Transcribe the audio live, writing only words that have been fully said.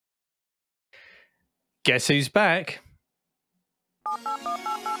Guess who's back?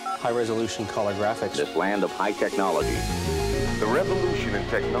 High-resolution color graphics. This land of high technology. The revolution in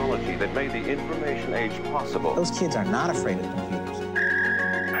technology that made the information age possible. Those kids are not afraid of computers.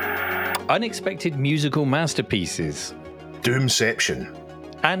 Unexpected musical masterpieces. Doomception.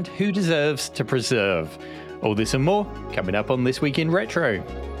 And who deserves to preserve? All this and more coming up on This Week in Retro.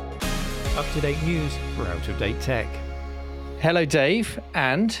 Up-to-date news for out-of-date tech. Hello, Dave,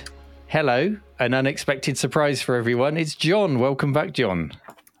 and hello, an unexpected surprise for everyone. It's John. Welcome back, John.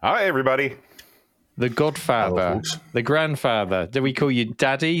 Hi, everybody. The godfather, Hello, the grandfather. Do we call you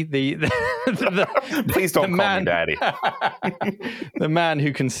daddy? Please don't call me daddy. The man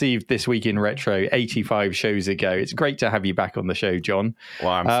who conceived This Week in Retro 85 shows ago. It's great to have you back on the show, John.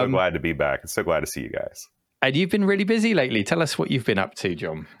 Well, I'm so glad to be back. I'm so glad to see you guys. And you've been really busy lately. Tell us what you've been up to,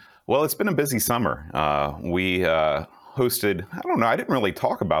 John. Well, it's been a busy summer. We hosted, I don't know, I didn't really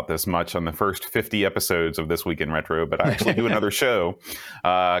talk about this much on the first 50 episodes of This Week in Retro, but I actually do another show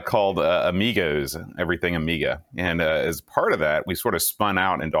called Amigos, Everything Amiga. And as part of that, we sort of spun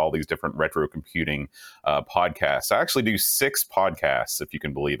out into all these different retro computing podcasts. I actually do 6 podcasts, if you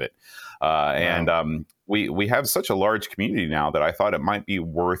can believe it. Wow. And we have such a large community now that I thought it might be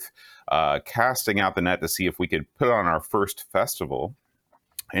worth casting out the net to see if we could put on our first festival.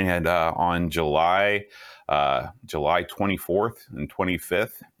 And on July 24th and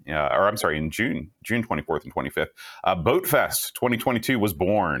 25th, in June 24th and 25th, Boat Fest 2022 was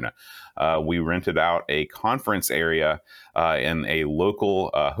born. We rented out a conference area in a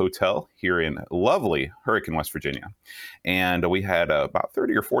local hotel here in lovely Hurricane, West Virginia. And we had about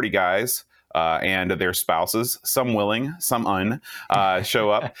 30 or 40 guys and their spouses, some willing, some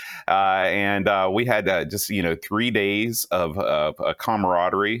show up. And we had just, 3 days of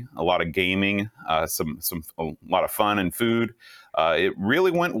camaraderie, a lot of gaming, a lot of fun and food. It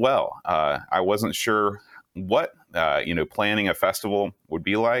really went well. I wasn't sure what, planning a festival would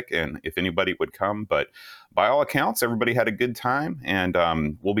be like and if anybody would come. But by all accounts, everybody had a good time. And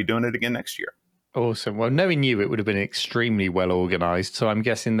we'll be doing it again next year. Awesome. Well, knowing you, it would have been extremely well organized. So I'm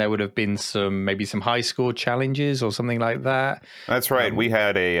guessing there would have been maybe some high score challenges or something like that. That's right. We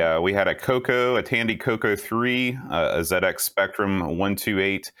had a Coco, a Tandy Coco 3, a ZX Spectrum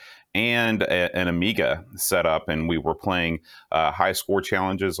 128, and an Amiga set up, and we were playing high score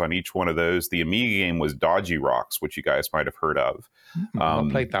challenges on each one of those. The Amiga game was Dodgy Rocks, which you guys might have heard of. I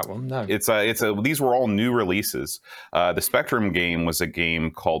played that one. No, these were all new releases. The Spectrum game was a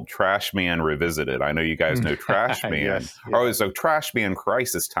game called Trash Man Revisited. I know you guys know Trash Man. Yes. Oh, so Trash Man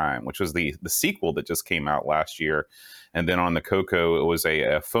Crisis Time, which was the sequel that just came out last year. And then on the Coco, it was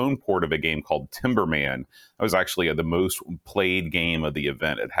a phone port of a game called Timberman. That was actually the most played game of the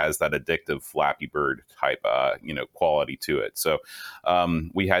event. It has that addictive Flappy Bird type, quality to it. So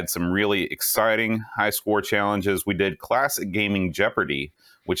we had some really exciting high score challenges. We did Classic Gaming Jeopardy,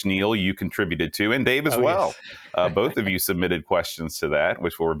 which Neil, you contributed to, and Dave as well. Yes. Both of you submitted questions to that,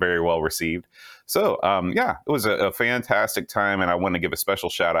 which were very well received. So, it was a fantastic time, and I want to give a special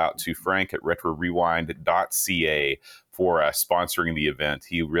shout out to Frank at RetroRewind.ca for sponsoring the event.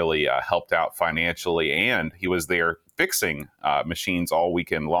 He really helped out financially, and he was there fixing machines all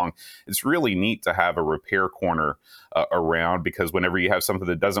weekend long. It's really neat to have a repair corner around, because whenever you have something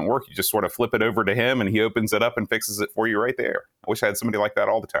that doesn't work, you just sort of flip it over to him and he opens it up and fixes it for you right there. I wish I had somebody like that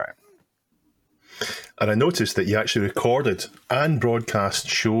all the time. And I noticed that you actually recorded and broadcast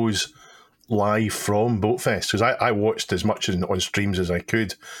shows live from Boatfest, because I watched as much on streams as I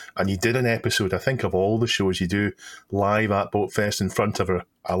could, and you did an episode, I think, of all the shows you do live at Boatfest in front of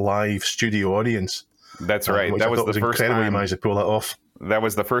a live studio audience. That's right. That was the first time you managed to pull that off. That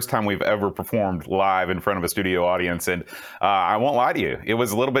was the first time we've ever performed live in front of a studio audience, and I won't lie to you, it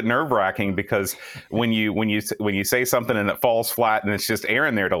was a little bit nerve-wracking, because when you say something and it falls flat and it's just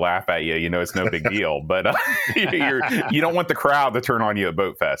Aaron there to laugh at you, it's no big deal. But you don't want the crowd to turn on you at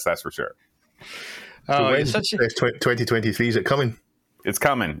Boatfest, that's for sure. So when 2023, is it coming? It's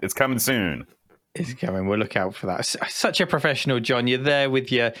coming. It's coming soon. It's coming. We'll look out for that. Such a professional, John. You're there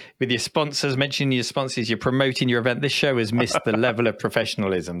with your sponsors, mentioning your sponsors. You're promoting your event. This show has missed the level of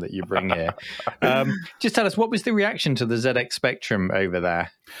professionalism that you bring here. Just tell us, what was the reaction to the ZX Spectrum over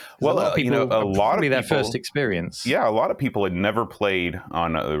there? Well, a lot of people, their first experience. Yeah, a lot of people had never played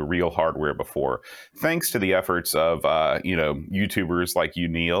on real hardware before. Thanks to the efforts of YouTubers like you,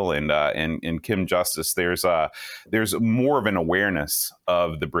 Neil, and Kim Justice, there's more of an awareness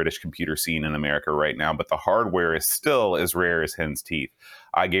of the British computer scene in America right now, but the hardware is still as rare as hen's teeth.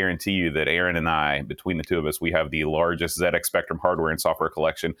 I guarantee you that Aaron and I, between the two of us, we have the largest ZX Spectrum hardware and software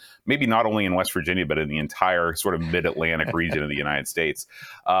collection, maybe not only in West Virginia, but in the entire sort of mid-Atlantic region of the United States.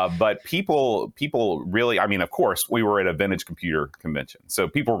 But people really, I mean, of course, we were at a vintage computer convention, so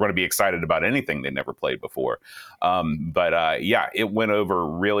people were going to be excited about anything they'd never played before. Yeah, it went over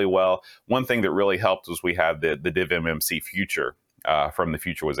really well. One thing that really helped was we had the Div MMC Future. From the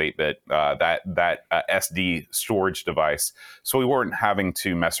Future was 8-bit, that SD storage device. So we weren't having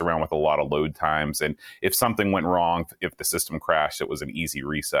to mess around with a lot of load times. And if something went wrong, if the system crashed, it was an easy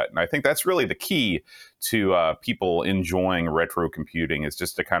reset. And I think that's really the key to people enjoying retro computing, is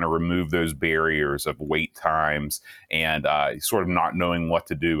just to kind of remove those barriers of wait times and sort of not knowing what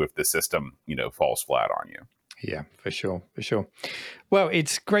to do if the system, falls flat on you. Yeah, for sure. Well,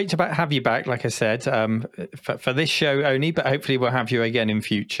 it's great to have you back, like I said, for this show only, but hopefully we'll have you again in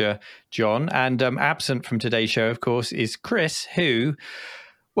future, John. And absent from today's show, of course, is Chris, who...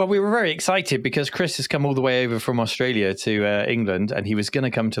 Well, we were very excited because Chris has come all the way over from Australia to England, and he was going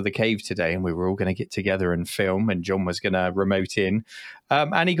to come to the cave today, and we were all going to get together and film, and John was going to remote in.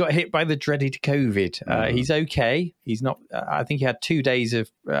 And he got hit by the dreaded COVID. He's okay. He's not, I think he had 2 days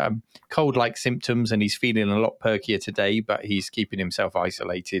of cold-like symptoms, and he's feeling a lot perkier today, but he's keeping himself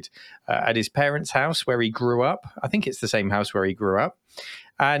isolated at his parents' house where he grew up. I think it's the same house where he grew up.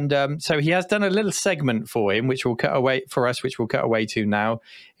 And so he has done a little segment for him, which we'll cut away to now,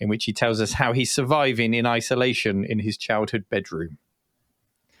 in which he tells us how he's surviving in isolation in his childhood bedroom.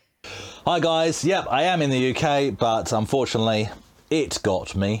 Hi guys, yep, I am in the UK, but unfortunately it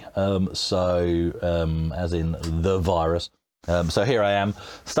got me, as in the virus. So here I am,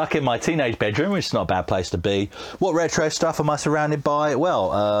 stuck in my teenage bedroom, which is not a bad place to be. What retro stuff am I surrounded by?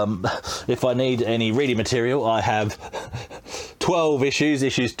 Well, if I need any reading material, I have 12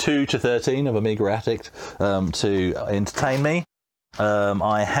 issues 2 to 13 of Amiga Addict to entertain me.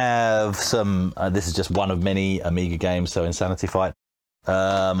 I have some, this is just one of many Amiga games, so Insanity Fight,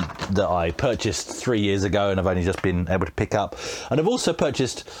 that I purchased 3 years ago and I've only just been able to pick up. And I've also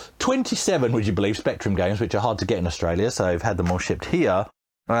purchased 27, would you believe, Spectrum games, which are hard to get in Australia, so I've had them all shipped here.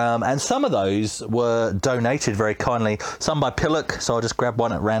 And some of those were donated very kindly, some by Pillock, so I'll just grab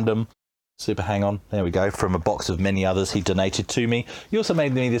one at random. Super hang on, there we go, from a box of many others he donated to me. He also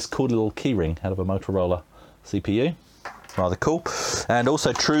made me this cool little keyring out of a Motorola CPU. Rather cool. And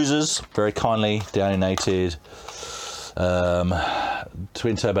also Truesers very kindly donated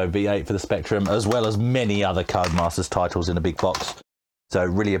Twin Turbo V8 for the Spectrum, as well as many other Codemasters titles in a big box. So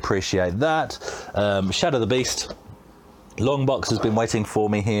really appreciate that. Shadow the Beast long box has been waiting for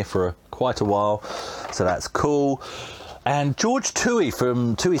me here for quite a while, so that's cool. And George Toohey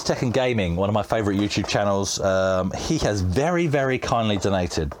from Toohey's Tech and Gaming, one of my favourite YouTube channels, he has very, very kindly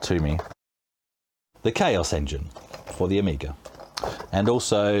donated to me the Chaos Engine for the Amiga, and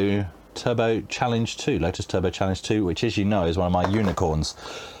also Turbo Challenge 2, Lotus Turbo Challenge 2, which, as you know, is one of my unicorns.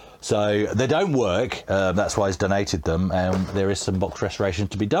 So they don't work, that's why he's donated them, and there is some box restoration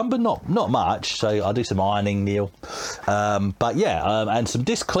to be done, but not much, so I'll do some ironing, Neil. But yeah, and some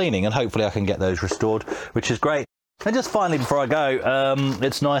disc cleaning, and hopefully I can get those restored, which is great. And just finally, before I go,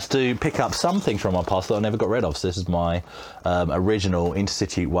 it's nice to pick up some things from my past that I never got rid of. So this is my original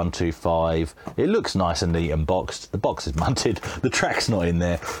Intercity 125. It looks nice and neat and boxed. The box is munted. The track's not in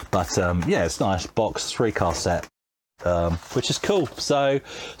there. But yeah, it's nice. Box, 3-car set, which is cool. So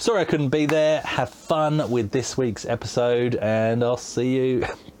sorry I couldn't be there. Have fun with this week's episode, and I'll see you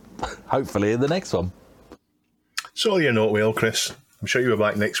hopefully in the next one. So you're not well, Chris. I'm sure you'll be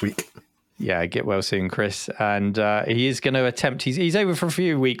back next week. Yeah, get well soon, Chris. And he is going to attempt, he's over for a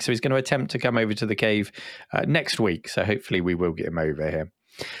few weeks, so he's going to attempt to come over to the cave next week. So hopefully we will get him over here.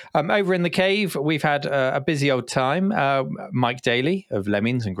 Over in the cave, we've had a busy old time. Mike Daly of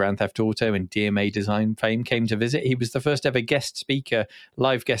Lemmings and Grand Theft Auto and DMA design fame came to visit. He was the first ever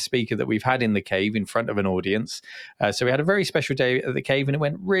live guest speaker that we've had in the cave in front of an audience. So we had a very special day at the cave, and it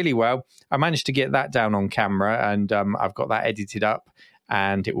went really well. I managed to get that down on camera, and I've got that edited up,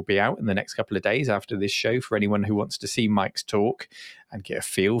 and it will be out in the next couple of days after this show for anyone who wants to see Mike's talk and get a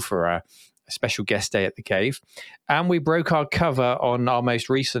feel for a special guest day at the cave. And we broke our cover on our most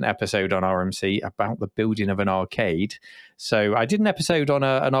recent episode on RMC about the building of an arcade. So I did an episode on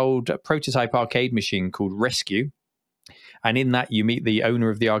an old prototype arcade machine called Rescue. And in that, you meet the owner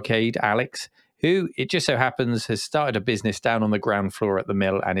of the arcade, Alex, who, it just so happens, has started a business down on the ground floor at the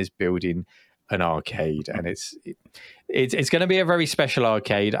mill and is building an arcade. And it's going to be a very special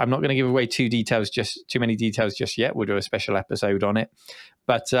arcade. I'm not going to give away too many details just yet. We'll do a special episode on it.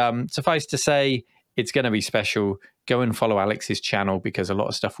 But suffice to say, it's going to be special. go and follow Alex's channel because a lot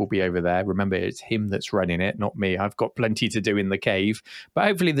of stuff will be over there. Remember, it's him that's running it, not me. I've got plenty to do in the cave, but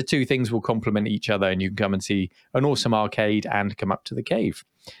hopefully the two things will complement each other and you can come and see an awesome arcade and come up to the cave.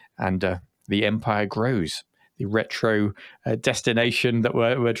 And the empire grows. The retro destination that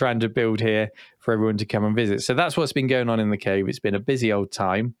we're trying to build here for everyone to come and visit. So that's what's been going on in the cave. It's been a busy old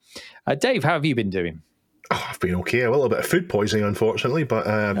time. Dave, how have you been doing? Oh, I've been okay. A little bit of food poisoning, unfortunately, but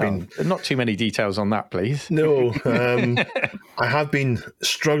I've been... Not too many details on that, please. No. I have been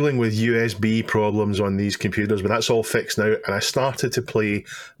struggling with USB problems on these computers, but that's all fixed now. And I started to play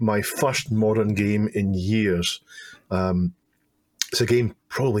my first modern game in years. It's a game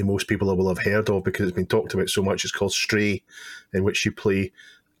probably most people will have heard of because it's been talked about so much. It's called Stray, in which you play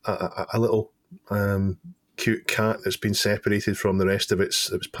a little cute cat that's been separated from the rest of its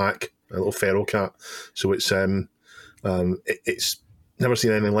pack, a little feral cat. So it's never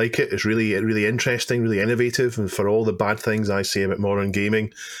seen anything like it. It's really interesting, really innovative, and for all the bad things I say about modern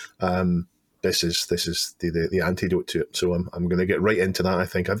gaming, this is the antidote to it. So I'm going to get right into that. I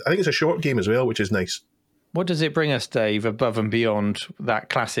think it's a short game as well, which is nice. What does it bring us, Dave, above and beyond that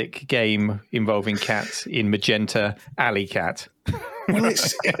classic game involving cats in magenta, Alley Cat? Well,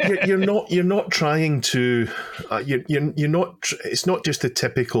 you're not trying to you're not. It's not just a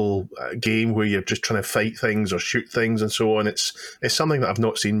typical game where you're just trying to fight things or shoot things and so on. It's something that I've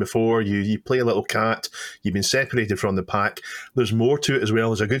not seen before. You play a little cat. You've been separated from the pack. There's more to it as well.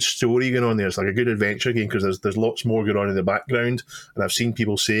 There's a good story going on there. It's like a good adventure game because there's lots more going on in the background. And I've seen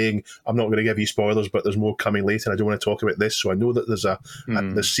people saying, I'm not going to give you spoilers, but there's more coming later. I don't want to talk about this. So I know that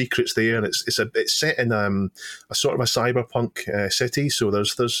there's secrets there, and it's set in a sort of a cyberpunk city. So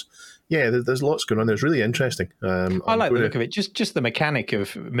there's lots going on. It's really interesting. I like the look of it. Just the mechanic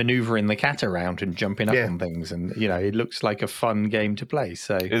of maneuvering the cat around and jumping up on things, and it looks like a fun game to play.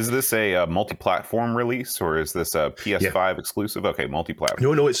 So, is this a multi-platform release or is this a PS5 exclusive? Okay,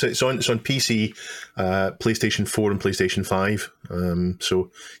 multi-platform. No, it's on PC, PlayStation 4, and PlayStation 5. So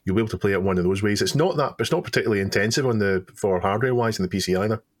you'll be able to play it one of those ways. It's not particularly intensive for hardware wise in the PC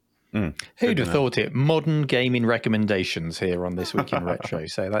either. Who'd have thought it? Modern gaming recommendations here on This Week in Retro.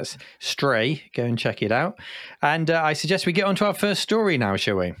 So that's Stray. Go and check it out. And I suggest we get on to our first story now,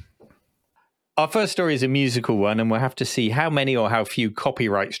 shall we? Our first story is a musical one, and we'll have to see how many or how few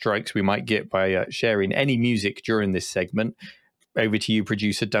copyright strikes we might get by sharing any music during this segment. Over to you,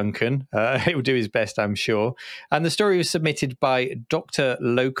 producer Duncan. He will do his best, I'm sure. And the story was submitted by Dr.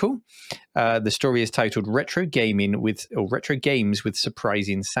 Local. The story is titled Retro Games with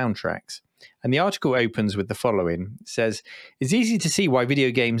Surprising Soundtracks. And the article opens with the following. It says, it's easy to see why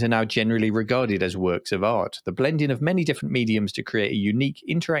video games are now generally regarded as works of art. The blending of many different mediums to create a unique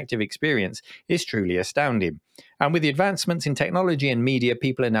interactive experience is truly astounding. And with the advancements in technology and media,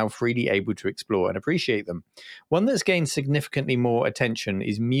 people are now freely able to explore and appreciate them. One that's gained significantly more attention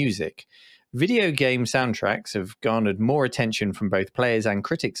is music. Video game soundtracks have garnered more attention from both players and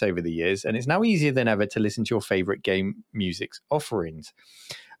critics over the years, and it's now easier than ever to listen to your favorite game music's offerings.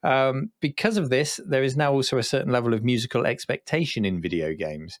 Because of this, there is now also a certain level of musical expectation in video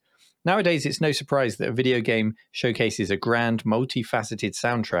games. Nowadays, it's no surprise that a video game showcases a grand, multifaceted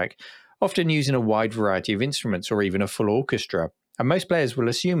soundtrack, often using a wide variety of instruments or even a full orchestra, and most players will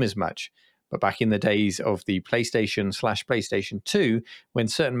assume as much. But back in the days of the PlayStation/PlayStation 2, when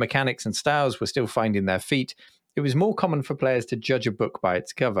certain mechanics and styles were still finding their feet, it was more common for players to judge a book by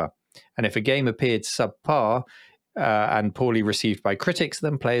its cover. And if a game appeared subpar, and poorly received by critics,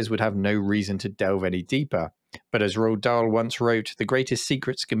 then players would have no reason to delve any deeper. But as Roald Dahl once wrote, the greatest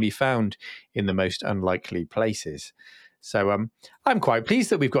secrets can be found in the most unlikely places. So I'm quite pleased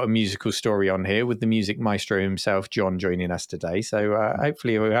that we've got a musical story on here with the music maestro himself, John, joining us today. So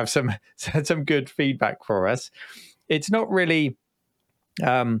hopefully we'll have some good feedback for us. It's not really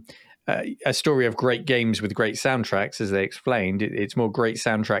a story of great games with great soundtracks, as they explained. It's more great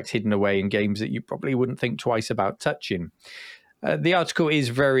soundtracks hidden away in games that you probably wouldn't think twice about touching. The article is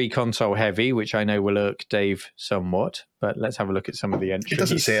very console heavy, which I know will irk Dave somewhat, but let's have a look at some of the entries. It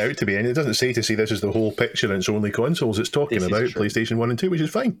doesn't say out to be, and it doesn't say to see this as the whole picture and it's only consoles. It's talking about PlayStation 1 and 2, which is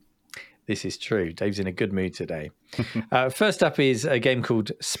fine. This is true. Dave's in a good mood today. First up is a game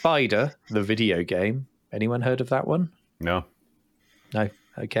called Spider, the video game. Anyone heard of that one? No.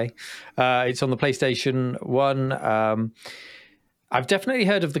 Okay. It's on the PlayStation 1. I've definitely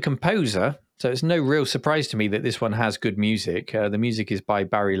heard of the composer, so it's no real surprise to me that this one has good music. The music is by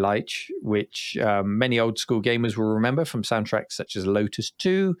Barry Leitch, which many old school gamers will remember from soundtracks such as Lotus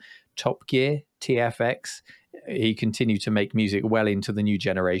 2, Top Gear, TFX. He continued to make music well into the new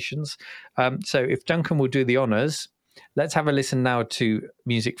generations. So if Duncan will do the honors, let's have a listen now to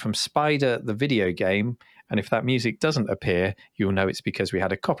music from Spider, the video game, And if that music doesn't appear, you'll know it's because we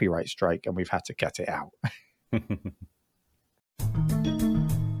had a copyright strike and we've had to cut it out.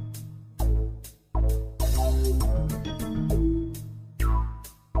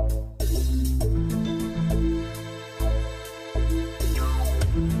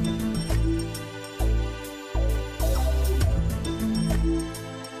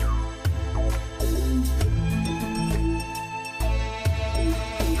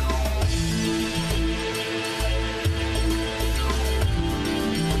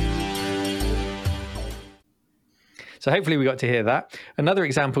 So hopefully we got to hear that. Another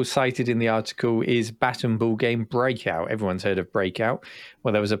example cited in the article is Bat and Ball game Breakout. Everyone's heard of Breakout.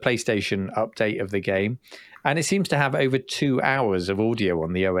 Well, there was a PlayStation update of the game, and it seems to have over 2 hours of audio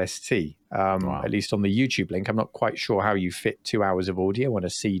on the OST, Wow. at least on the YouTube link. I'm not quite sure how you fit 2 hours of audio on a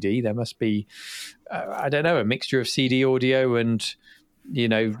CD. There must be, I don't know, a mixture of CD audio and,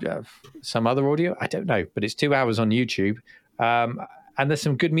 some other audio. I don't know, but it's 2 hours on YouTube. And there's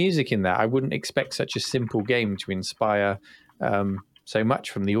some good music in there. I wouldn't expect such a simple game to inspire so much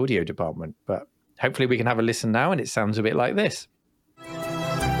from the audio department. But hopefully we can have a listen now, and it sounds a bit like this.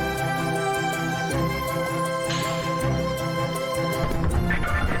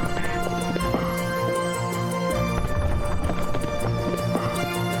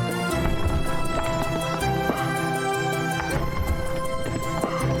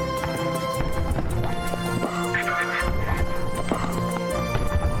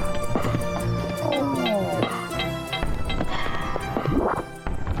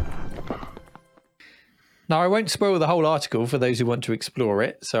 Now, I won't spoil the whole article for those who want to explore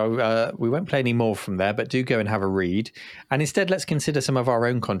it, so we won't play any more from there, but do go and have a read. And instead, let's consider some of our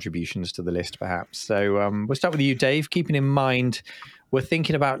own contributions to the list, perhaps. So we'll start with you, Dave, keeping in mind we're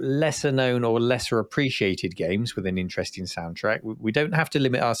thinking about lesser known or lesser appreciated games with an interesting soundtrack. We don't have to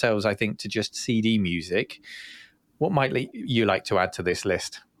limit ourselves, I think, to just CD music. What might you like to add to this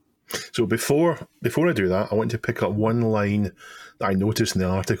list? So before I do that, I want to pick up one line that I noticed in the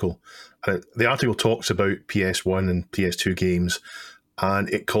article. The article talks about PS1 and PS2 games, and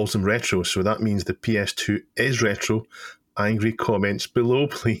it calls them retro. So that means the PS2 is retro. Angry comments below,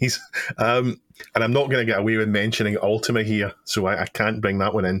 please. And I'm not going to get away with mentioning Ultima here, so I can't bring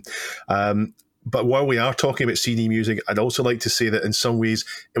that one in. But while we are talking about CD music, I'd also like to say that in some ways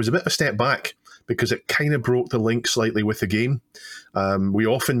it was a bit of a step back, because it kind of broke the link slightly with the game. We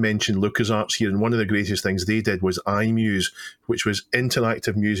often mention LucasArts here, and one of the greatest things they did was iMuse, which was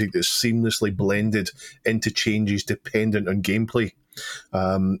interactive music that seamlessly blended into changes dependent on gameplay.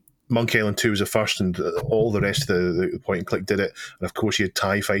 Monkey Island 2 was the first, and all the rest of the point and click did it. And of course, you had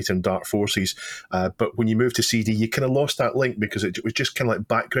TIE Fighter and Dark Forces. But when you moved to CD, you kind of lost that link because it was just kind of like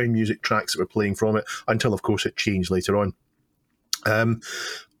background music tracks that were playing from it until, of course, it changed later on.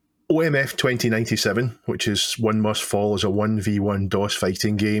 OMF 2097, which is One Must Fall, is a 1v1 DOS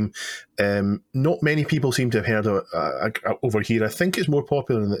fighting game. Not many people seem to have heard of over here. I think it's more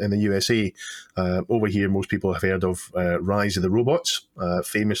popular in the USA. Over here, most people have heard of Rise of the Robots,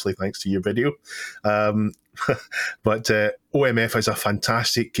 famously thanks to your video. But OMF is a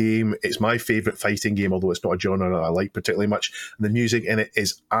fantastic game. It's my favourite fighting game, although it's not a genre that I like particularly much. And the music in it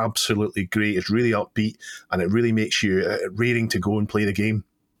is absolutely great. It's really upbeat, and it really makes you raring to go and play the game.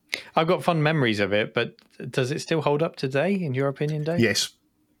 I've got fond memories of it, but does it still hold up today, in your opinion, Dave? Yes.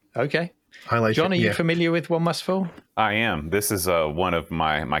 Okay. I like John, it, are you familiar with One Must Fall? I am. This is one of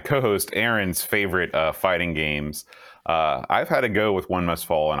my co-host Aaron's favorite fighting games. I've had a go with One Must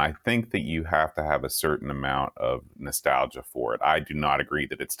Fall, and I think that you have to have a certain amount of nostalgia for it. I do not agree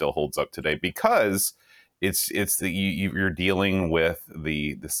that it still holds up today, because you're dealing with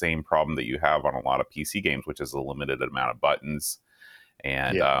the same problem that you have on a lot of PC games, which is a limited amount of buttons.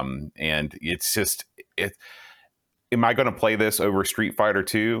 And and it's just am I going to play this over Street Fighter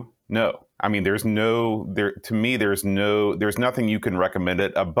 2? No. I mean, there's nothing you can recommend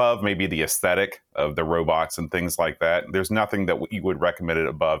it above maybe the aesthetic of the robots and things like that. There's nothing that you would recommend it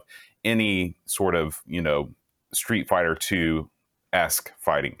above any sort of, Street Fighter 2-esque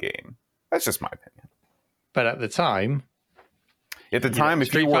fighting game. That's just my opinion. But at the time, if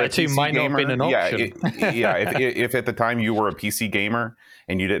you were a PC might gamer, not have been an option. If at the time you were a PC gamer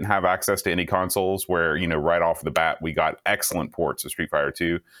and you didn't have access to any consoles where, right off the bat, we got excellent ports of Street Fighter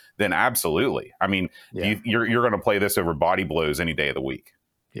 2, then absolutely. I mean, you're going to play this over body blows any day of the week.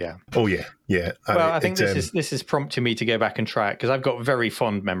 Yeah. Oh yeah, yeah. Well, I think this is prompting me to go back and try it because I've got very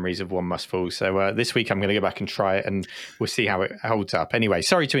fond memories of One Must Fall. So this week I'm going to go back and try it, and we'll see how it holds up. Anyway,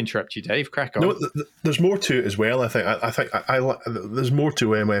 sorry to interrupt you, Dave. Crack on. No, there's more to it as well. I think there's more to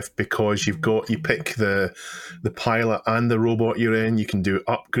MF because you pick the pilot and the robot you're in. You can do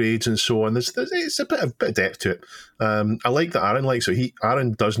upgrades and so on. It's a bit of depth to it. I like that Aaron likes it.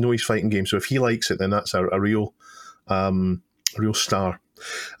 Aaron does know his fighting game, so if he likes it, then that's a real star.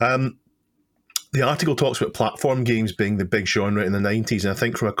 The article talks about platform games being the big genre in the 90s, and I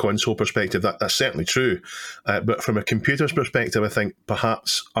think from a console perspective, that's certainly true. But from a computer's perspective, I think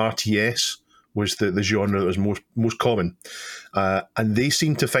perhaps RTS was the genre that was most common. And they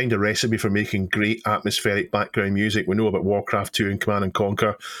seem to find a recipe for making great atmospheric background music. We know about Warcraft 2 and Command and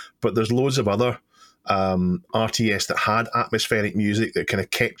Conquer, but there's loads of other RTS that had atmospheric music that kind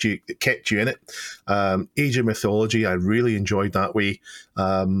of kept you in it. Age of Mythology, I really enjoyed that way.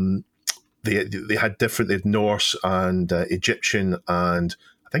 They had Norse and Egyptian, and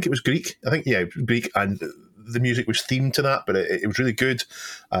I think it was Greek. Greek, and the music was themed to that, but it was really good.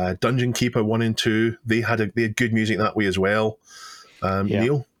 Dungeon Keeper 1 and 2, they had good music that way as well.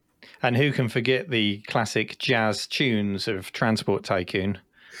 Neil? And who can forget the classic jazz tunes of Transport Tycoon?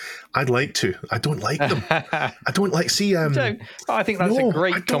 I'd like to. I don't like them. I don't like. See, I think that's a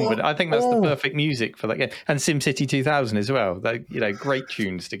great combination. I think that's the perfect music for that game. And SimCity 2000 as well. Great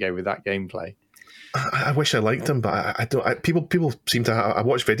tunes to go with that gameplay. I wish I liked them, but I don't. People seem to. I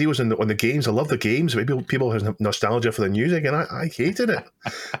watch videos on the games. I love the games. Maybe people have nostalgia for the music, and I hated it.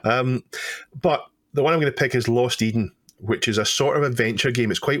 But the one I'm going to pick is Lost Eden, which is a sort of adventure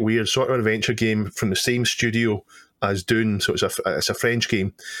game. It's quite weird, sort of an adventure game from the same studio as Dune. So it's a French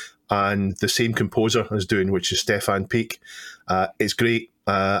game, and the same composer as Dune, which is Stefan Peek. It's great.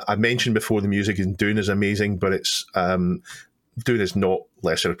 I mentioned before the music in Dune is amazing, but it's Dune is not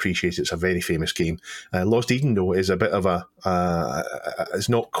lesser appreciated. It's a very famous game. Lost Eden, though, is a bit of it's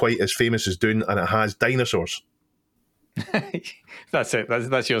not quite as famous as Dune, and it has dinosaurs. That's it.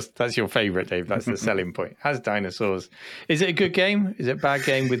 That's your favorite, Dave. That's the selling point. Has dinosaurs. Is it a good game? Is it a bad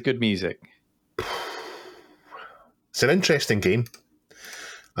game with good music? It's an interesting game.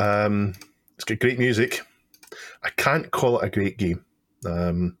 It's got great music. I can't call it a great game,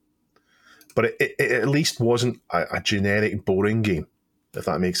 but it at least wasn't a generic, boring game, if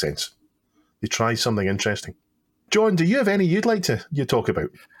that makes sense. They tried something interesting. John, do you have any you'd like to talk about?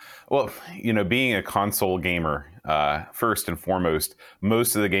 Well, being a console gamer, first and foremost,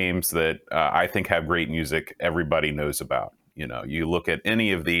 most of the games that I think have great music, everybody knows about. You look at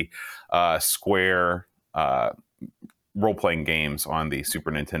any of the Square role-playing games on the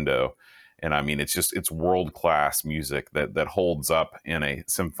Super Nintendo, and I mean, it's world-class music that holds up in a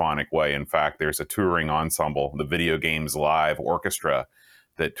symphonic way. In fact, there's a touring ensemble, the Video Games Live Orchestra,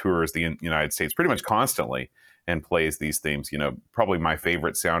 that tours the United States pretty much constantly and plays these themes. Probably my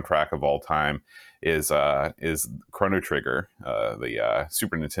favorite soundtrack of all time is Chrono Trigger, the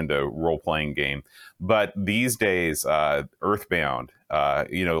Super Nintendo role-playing game. But these days, Earthbound,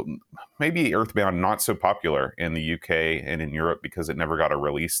 maybe Earthbound not so popular in the UK and in Europe because it never got a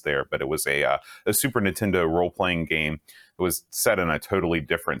release there, but it was a Super Nintendo role-playing game. It was set in a totally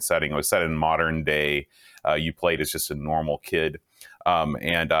different setting. It was set in modern day. You played as just a normal kid.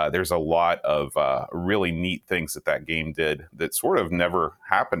 And there's a lot of really neat things that game did that sort of never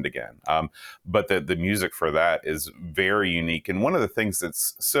happened again. But the music for that is very unique. And one of the things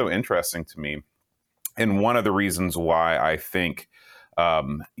that's so interesting to me, and one of the reasons why I think,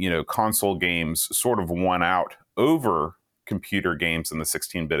 console games sort of won out over computer games in the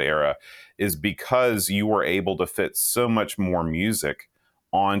 16-bit era, is because you were able to fit so much more music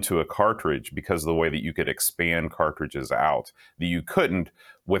onto a cartridge because of the way that you could expand cartridges out that you couldn't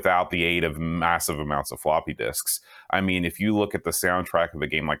without the aid of massive amounts of floppy disks. I mean, if you look at the soundtrack of a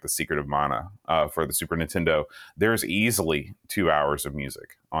game like The Secret of Mana for the Super Nintendo, there's easily 2 hours of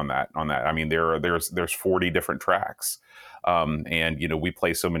music on that. I mean, there's 40 different tracks. And we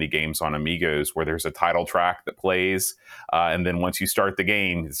play so many games on Amigos where there's a title track that plays, and then once you start the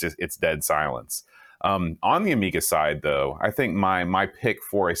game, it's dead silence. On the Amiga side, though, I think my pick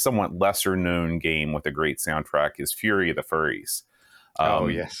for a somewhat lesser known game with a great soundtrack is Fury of the Furries. Oh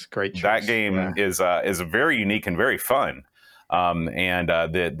yes, great choice. That game is very unique and very fun. And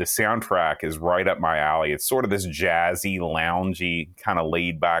the soundtrack is right up my alley. It's sort of this jazzy, loungy, kind of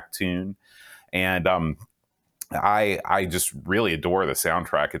laid back tune. And I just really adore the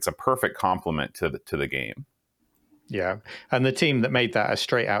soundtrack. It's a perfect complement to the game. Yeah, and the team that made that are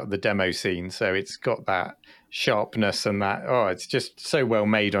straight out of the demo scene, so it's got that sharpness and that. Oh, it's just so well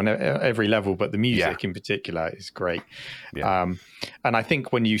made on every level, but the music in particular is great. And I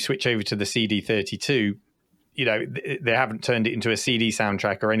think when you switch over to the CD32, you know, they haven't turned it into a CD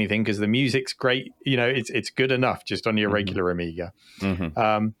soundtrack or anything because the music's great. You know, it's good enough just on your regular Amiga.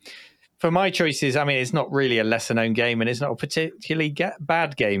 For my choices, I mean, it's not really a lesser-known game, and it's not a particularly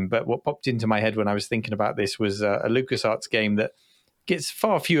bad game, but what popped into my head when I was thinking about this was a LucasArts game that gets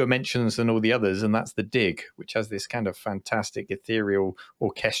far fewer mentions than all the others, and that's The Dig, which has this kind of fantastic, ethereal,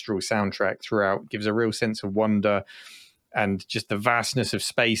 orchestral soundtrack throughout, gives a real sense of wonder and just the vastness of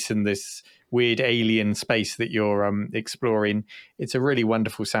space and this weird alien space that you're exploring. It's a really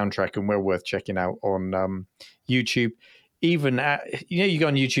wonderful soundtrack and well worth checking out on YouTube. Even you go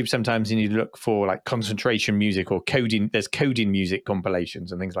on YouTube sometimes and you look for like concentration music or coding. There's coding music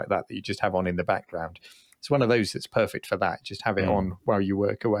compilations and things like that you just have on in the background. It's one of those that's perfect for that. Just have it on while you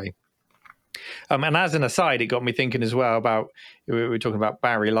work away. And as an aside, it got me thinking as well about, we were talking about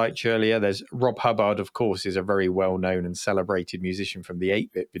Barry Leitch earlier. There's Rob Hubbard, of course, is a very well-known and celebrated musician from the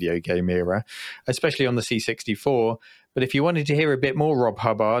 8-bit video game era, especially on the C64. But if you wanted to hear a bit more Rob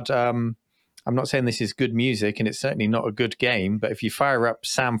Hubbard, I'm not saying this is good music, and it's certainly not a good game, but if you fire up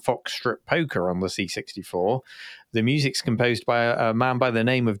Sam Fox Strip Poker on the C64, the music's composed by a man by the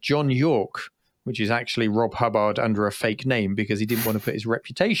name of John York, which is actually Rob Hubbard under a fake name because he didn't want to put his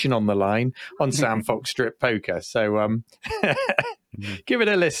reputation on the line on Sam Fox Strip Poker. So give it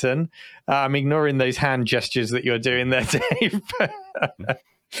a listen. I'm ignoring those hand gestures that you're doing there, Dave.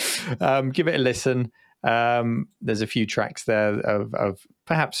 Give it a listen. There's a few tracks there of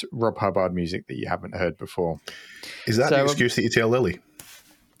perhaps Rob Hubbard music that you haven't heard before. Is that the excuse that you tell Lily?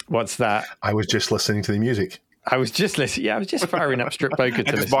 What's that? I was just listening to the music. I was just listening. Yeah, I was just firing up Strip Poker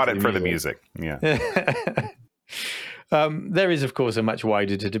to listen. Bought it for the music. Yeah. There is, of course, a much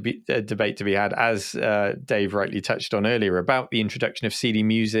wider debate to be had, as Dave rightly touched on earlier, about the introduction of CD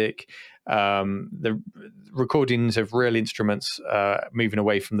music, the recordings of real instruments, moving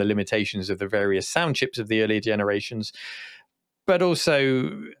away from the limitations of the various sound chips of the earlier generations, but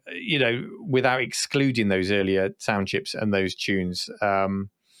also, you know, without excluding those earlier sound chips and those tunes,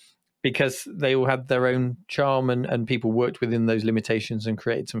 because they all had their own charm and people worked within those limitations and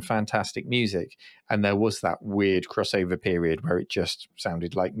created some fantastic music. And there was that weird crossover period where it just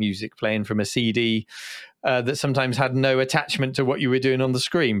sounded like music playing from a CD that sometimes had no attachment to what you were doing on the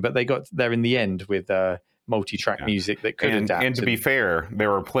screen, but they got there in the end with multi-track music that could adapt. And to be fair,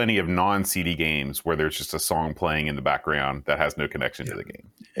 there are plenty of non-CD games where there's just a song playing in the background that has no connection to the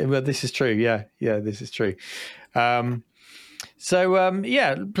game. Well, this is true. Yeah, this is true. Plenty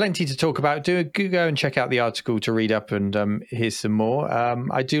to talk about. Go and check out the article to read up, and here's some more.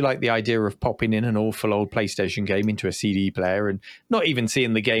 I do like the idea of popping in an awful old PlayStation game into a CD player and not even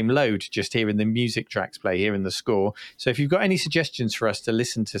seeing the game load, just hearing the music tracks play, hearing the score. So if you've got any suggestions for us to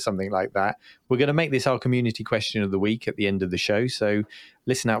listen to something like that, we're going to make this our community question of the week at the end of the show. So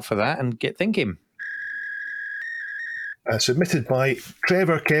listen out for that and get thinking. Submitted by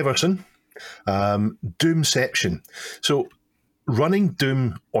Trevor Keverson, Doomception. So running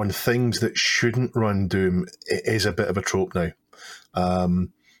Doom on things that shouldn't run Doom is a bit of a trope now.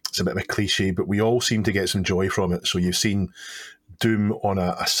 It's a bit of a cliche, but we all seem to get some joy from it. So you've seen Doom on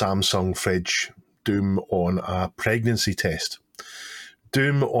a Samsung fridge, Doom on a pregnancy test,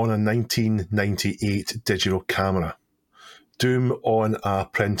 Doom on a 1998 digital camera, Doom on a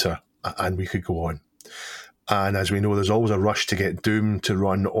printer, and we could go on. And as we know, there's always a rush to get Doom to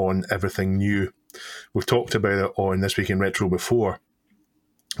run on everything new. We've talked about it on This Week in Retro before.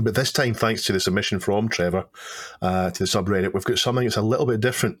 But this time, thanks to the submission from Trevor to the subreddit, we've got something that's a little bit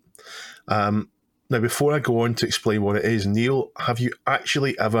different. Now, before I go on to explain what it is, Neil, have you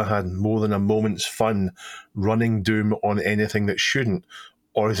actually ever had more than a moment's fun running Doom on anything that shouldn't?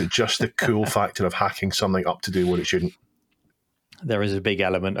 Or is it just the cool factor of hacking something up to do what it shouldn't? There is a big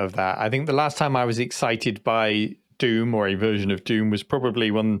element of that. I think the last time I was excited by Doom or a version of Doom was probably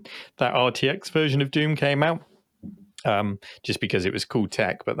when that RTX version of Doom came out, just because it was cool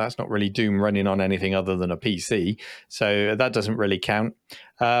tech, but that's not really Doom running on anything other than a PC. So that doesn't really count.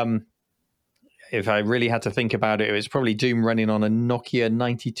 If I really had to think about it, it was probably Doom running on a Nokia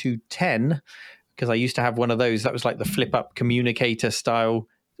 9210, because I used to have one of those. That was like the flip up communicator style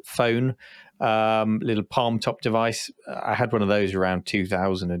phone. Little palm top device. I had one of those around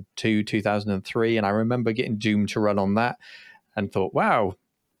 2002, 2003, and I remember getting Doom to run on that and thought, wow,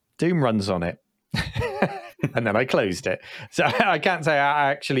 Doom runs on it. And then I closed it. So I can't say I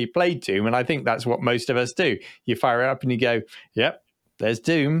actually played Doom, and I think that's what most of us do. You fire it up and you go, yep, there's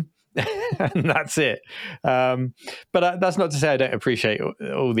Doom. and that's it. But that's not to say I don't appreciate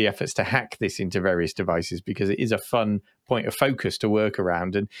all the efforts to hack this into various devices, because it is a fun point of focus to work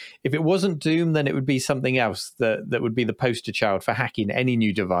around. And if it wasn't Doom, then it would be something else that would be the poster child for hacking any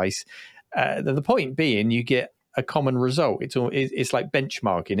new device. The point being, you get a common result. It's like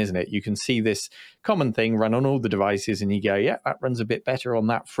benchmarking, isn't it? You can see this common thing run on all the devices, and you go, yeah, that runs a bit better on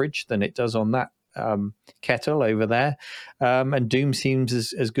that fridge than it does on that kettle over there. And Doom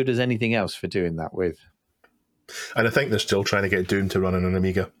seems as good as anything else for doing that with. And I think they're still trying to get Doom to run on an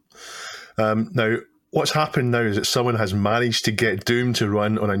Amiga. Now, what's happened now is that someone has managed to get Doom to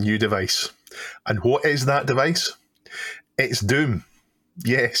run on a new device. And what is that device? It's Doom.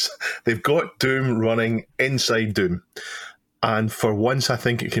 Yes, they've got Doom running inside Doom. And for once, I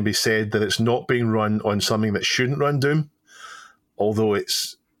think it can be said that it's not being run on something that shouldn't run Doom, although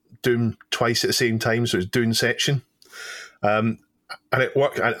it's Doom twice at the same time, so it's Doomception. And it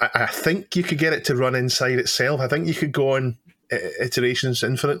worked. I think you could get it to run inside itself. I think you could go on iterations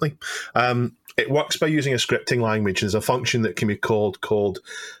infinitely. It works by using a scripting language. There's a function that can be called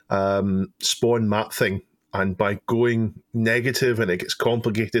spawn map thing. And by going negative, and it gets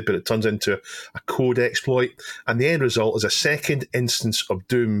complicated, but it turns into a code exploit. And the end result is a second instance of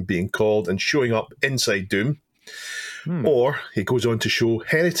Doom being called and showing up inside Doom. Or he goes on to show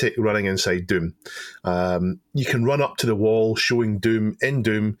Heretic running inside Doom. You can run up to the wall showing Doom in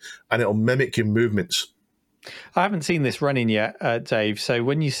Doom, and it'll mimic your movements. I haven't seen this running yet, Dave. So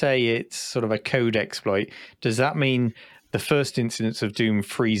when you say it's sort of a code exploit, does that mean the first instance of Doom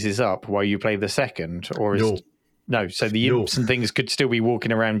freezes up while you play the second? Or is no? So the imps and things could still be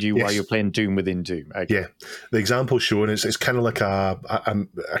walking around you while you're playing Doom within Doom. Okay. Yeah, the example shown is it's kind of like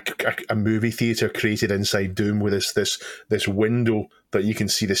a movie theater created inside Doom with this window that you can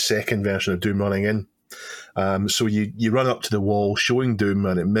see the second version of Doom running in. So you run up to the wall showing Doom,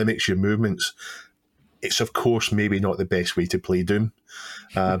 and it mimics your movements. It's of course maybe not the best way to play Doom,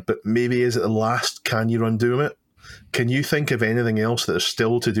 but maybe is it the last can you run Doom it? Can you think of anything else that is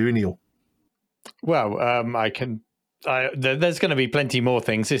still to do, Neil? Well, there's going to be plenty more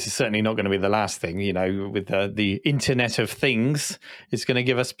things. This is certainly not going to be the last thing. You know, with the Internet of Things, it's going to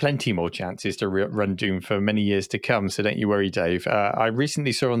give us plenty more chances to run Doom for many years to come. So don't you worry, Dave. I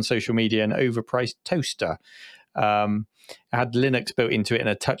recently saw on social media an overpriced toaster. It had Linux built into it and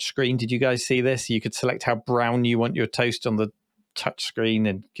a touch screen. Did you guys see this? You could select how brown you want your toast on the touch screen,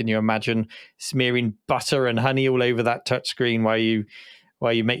 and can you imagine smearing butter and honey all over that touch screen while you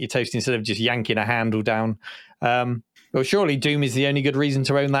make your toast instead of just yanking a handle down? Well, surely Doom is the only good reason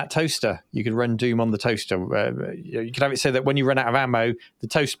to own that toaster. You could run Doom on the toaster. You could have it so that when you run out of ammo, the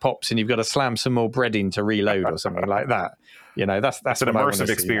toast pops and you've got to slam some more bread in to reload or something like that. You know, that's an immersive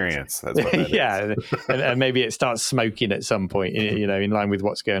experience. That's what that yeah, and maybe it starts smoking at some point, you know, in line with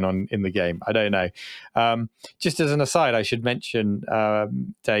what's going on in the game. I don't know. Just as an aside, I should mention,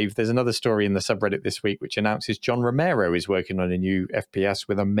 Dave, there's another story in the subreddit this week which announces John Romero is working on a new FPS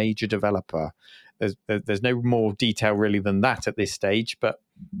with a major developer. There's no more detail really than that at this stage, but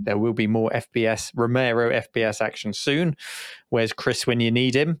there will be more Romero FPS action soon. Where's Chris when you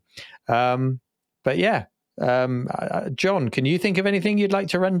need him? But yeah. John, can you think of anything you'd like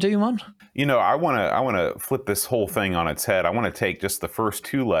to run Doom on? You know, I want to flip this whole thing on its head. I want to take just the first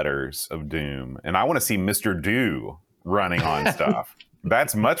two letters of Doom, and I want to see Mr. Do running on stuff.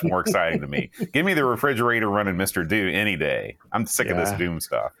 That's much more exciting to me. Give me the refrigerator running Mr. Do any day. I'm sick of this Doom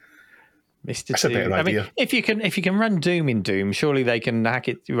stuff. Mr. That's Doom. a better idea. I mean, if you can run Doom in Doom, surely they can hack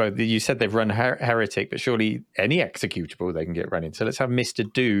it. Well, you said they've run Heretic, but surely any executable they can get running. So let's have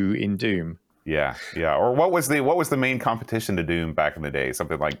Mr. Do in Doom. Yeah. Or what was the main competition to Doom back in the day?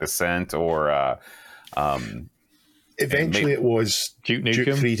 Something like Descent or eventually it was Duke Nukem.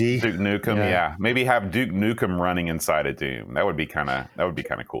 Duke 3D. Duke Nukem, yeah. Maybe have Duke Nukem running inside of Doom. That would be kind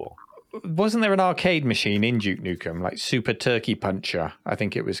of cool. Wasn't there an arcade machine in Duke Nukem, like Super Turkey Puncher? I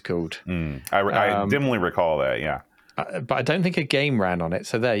think it was called. I dimly recall that. Yeah. But I don't think a game ran on it.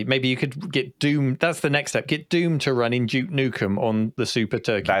 So maybe you could get Doom. That's the next step. Get Doom to run in Duke Nukem on the Super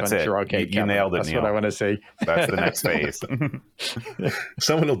Turkey Puncher arcade. You nailed it. That's Neil. what I want to see. That's the next phase.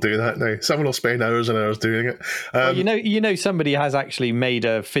 Someone will do that now. Someone will spend hours and hours doing it. Well, you know, somebody has actually made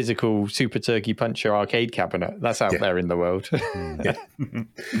a physical Super Turkey Puncher arcade cabinet. That's out there in the world.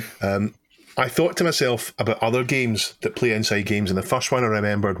 I thought to myself about other games that play inside games, and the first one I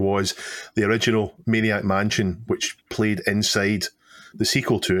remembered was the original Maniac Mansion, which played inside the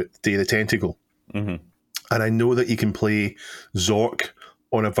sequel to it, Day of the Tentacle. Mm-hmm. And I know that you can play Zork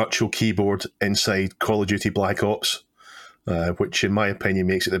on a virtual keyboard inside Call of Duty Black Ops. which in my opinion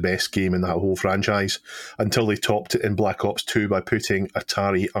makes it the best game in that whole franchise, until they topped it in Black Ops 2 by putting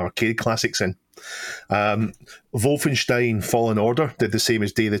Atari arcade classics in. Wolfenstein Fallen Order did the same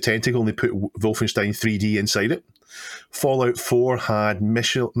as Day of the Tentacle, and they put Wolfenstein 3D inside it. Fallout 4 had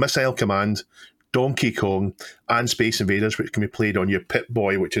Missile Command, Donkey Kong, and Space Invaders, which can be played on your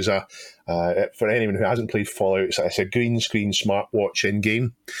Pip-Boy, which is for anyone who hasn't played Fallout, it's a green screen smartwatch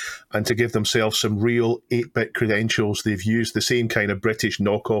in-game. And to give themselves some real 8-bit credentials, they've used the same kind of British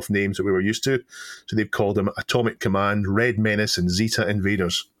knockoff names that we were used to. So they've called them Atomic Command, Red Menace, and Zeta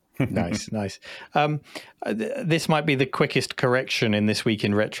Invaders. Nice. This might be the quickest correction in This Week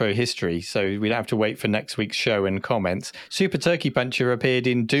in Retro history, so we'd have to wait for next week's show and comments. Super Turkey Puncher appeared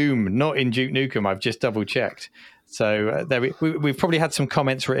in Doom, not in Duke Nukem. I've just double checked. So we've probably had some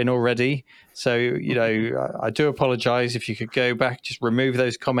comments written already. So, I do apologise. If you could go back, just remove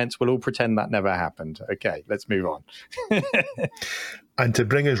those comments. We'll all pretend that never happened. Okay, let's move on. And to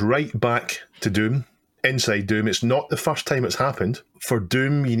bring us right back to Doom, inside Doom, it's not the first time it's happened. For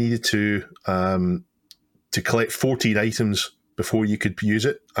Doom, you needed to collect 14 items before you could use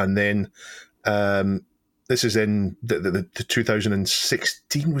it, and then this is in the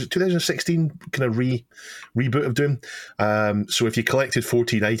 2016, was it 2016 kind of reboot of Doom? So if you collected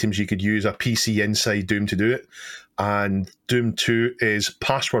 14 items, you could use a PC inside Doom to do it. And Doom 2 is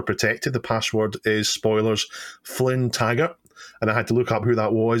password protected. The password is, spoilers, Flynn Taggart. And I had to look up who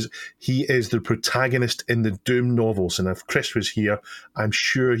that was. He is the protagonist in the Doom novels. And if Chris was here, I'm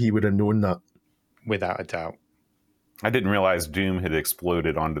sure he would have known that. Without a doubt. I didn't realize Doom had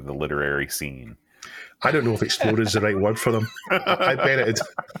exploded onto the literary scene. I don't know if exploded is the right word for them. I bet it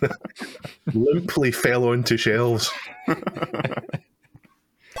limply fell onto shelves.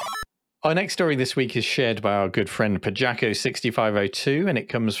 Our next story this week is shared by our good friend Pajako6502, and it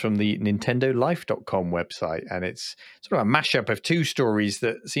comes from the NintendoLife.com website. And it's sort of a mashup of two stories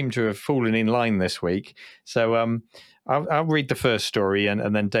that seem to have fallen in line this week. So I'll read the first story,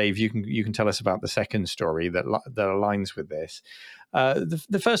 and then Dave, you can tell us about the second story that aligns with this.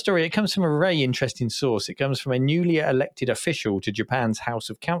 The first story, it comes from a very interesting source. It comes from a newly elected official to Japan's House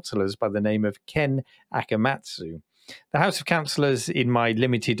of Councillors by the name of Ken Akamatsu. The House of Councillors, in my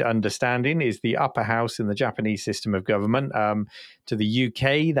limited understanding, is the upper house in the Japanese system of government. To the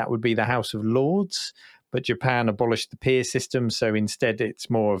UK, that would be the House of Lords, but Japan abolished the peer system, so instead it's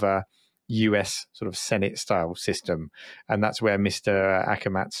more of a US sort of Senate-style system, and that's where Mr.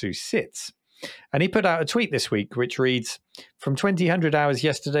 Akamatsu sits. And he put out a tweet this week which reads, from 2000 hours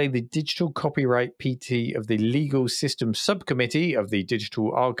yesterday, the Digital Copyright PT of the Legal Systems Subcommittee of the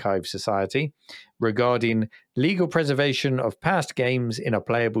Digital Archive Society regarding legal preservation of past games in a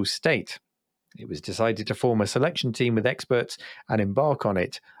playable state. It was decided to form a selection team with experts and embark on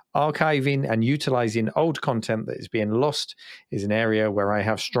it. Archiving and utilizing old content that is being lost is an area where I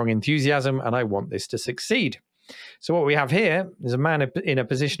have strong enthusiasm, and I want this to succeed. So what we have here is a man in a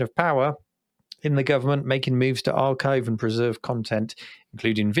position of power in the government making moves to archive and preserve content,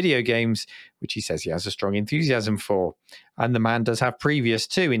 including video games, which he says he has a strong enthusiasm for. And the man does have previous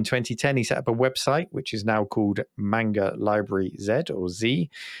too. In 2010, he set up a website, which is now called Manga Library Z, or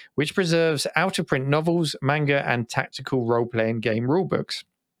Z, which preserves out-of-print novels, manga, and tactical role-playing game rulebooks.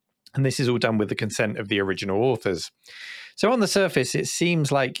 And this is all done with the consent of the original authors. So on the surface, it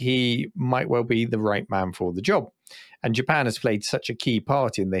seems like he might well be the right man for the job. And Japan has played such a key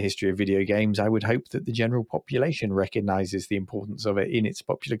part in the history of video games. I would hope that the general population recognizes the importance of it in its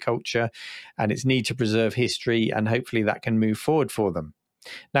popular culture and its need to preserve history, and hopefully that can move forward for them.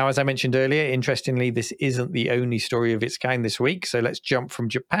 Now, as I mentioned earlier, interestingly, this isn't the only story of its kind this week. So let's jump from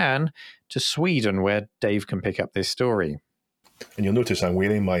Japan to Sweden, where Dave can pick up this story. And you'll notice I'm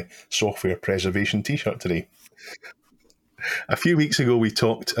wearing my software preservation t-shirt today. A few weeks ago, we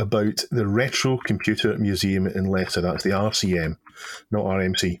talked about the Retro Computer Museum in Leicester. That's the RCM, not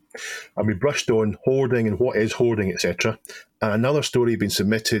RMC. And we brushed on hoarding and what is hoarding, etc. And another story had been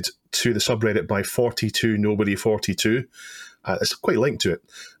submitted to the subreddit by 42Nobody42. It's quite linked to it.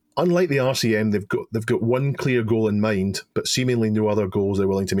 Unlike the RCM, they've got one clear goal in mind, but seemingly no other goals they're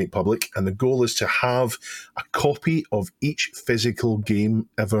willing to make public. And the goal is to have a copy of each physical game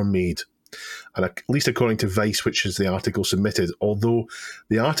ever made. And at least according to Vice, which is the article submitted, although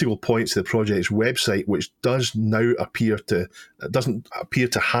the article points to the project's website, which doesn't appear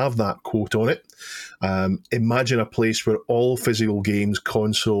to have that quote on it. Imagine a place where all physical games,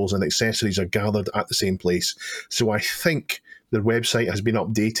 consoles, and accessories are gathered at the same place. So I think the website has been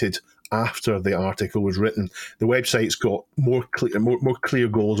updated after the article was written. The website's got more clear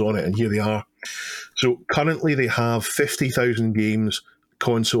goals on it, and here they are. So currently they have 50,000 games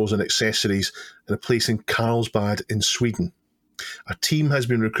consoles and accessories in a place in Carlsbad in Sweden. A team has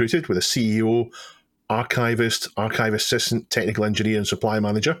been recruited with a CEO, archivist, archive assistant, technical engineer, and supply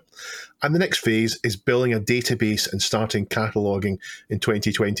manager. And the next phase is building a database and starting cataloguing in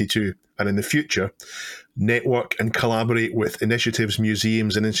 2022. And in the future, network and collaborate with initiatives,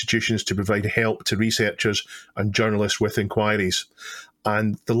 museums, and institutions to provide help to researchers and journalists with inquiries.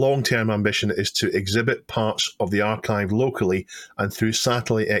 And the long-term ambition is to exhibit parts of the archive locally and through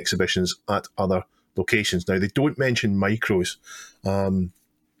satellite exhibitions at other locations. Now, they don't mention micros, and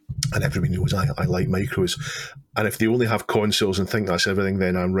everybody knows I like micros. And if they only have consoles and think that's everything,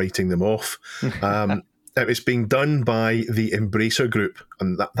 then I'm writing them off. It's being done by the Embracer Group,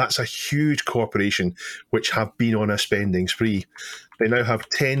 and that's a huge corporation which have been on a spending spree. They now have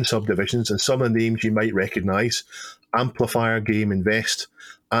 10 subdivisions, and some of the names you might recognise: Amplifier Game Invest,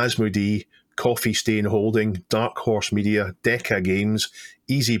 Asmodee, Coffee Stain Holding, Dark Horse Media, Decca Games,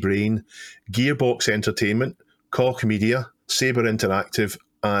 Easy Brain, Gearbox Entertainment, Koch Media, Saber Interactive,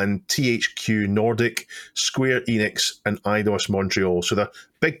 and THQ Nordic, Square Enix, and Eidos Montreal. So they're a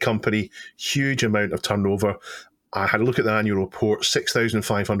big company, huge amount of turnover. I had a look at the annual report,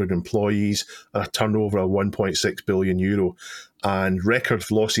 6,500 employees, and a turnover of 1.6 billion euro, and record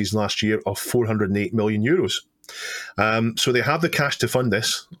losses last year of 408 million euros. So they have the cash to fund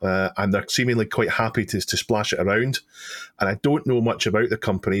this, and they're seemingly quite happy to splash it around. And I don't know much about the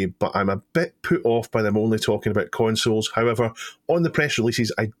company, but I'm a bit put off by them only talking about consoles. However, on the press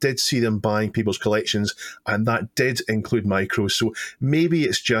releases, I did see them buying people's collections, and that did include micros. So maybe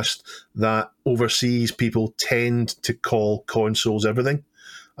it's just that overseas people tend to call consoles everything,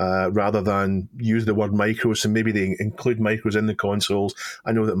 rather than use the word micros. So maybe they include micros in the consoles.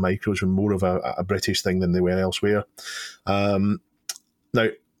 I know that micros were more of a British thing than they were elsewhere. Now,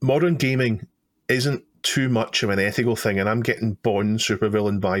 modern gaming isn't too much of an ethical thing, and I'm getting Bond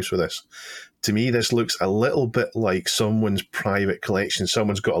supervillain vibes for this. To me, this looks a little bit like someone's private collection.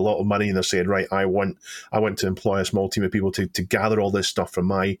 Someone's got a lot of money and they're saying, right, I want to employ a small team of people to gather all this stuff from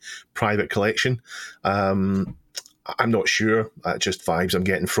my private collection. I'm not sure. Just vibes I'm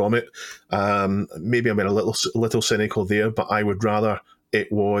getting from it. Maybe I'm being a little cynical there, but I would rather it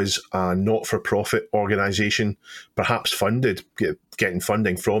was a not-for-profit organisation, perhaps funded, getting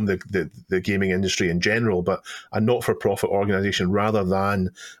funding from the gaming industry in general, but a not-for-profit organisation rather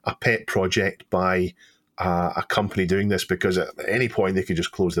than a pet project by a company doing this, because at any point they could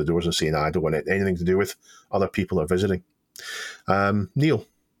just close the doors and say, I don't want anything to do with other people are visiting. Neil.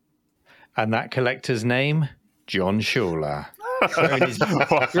 And that collector's name? John Schuler.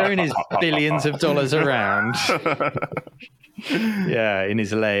 Throwing his billions of dollars around. Yeah, in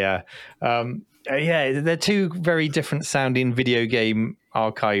his lair. They're two very different sounding video game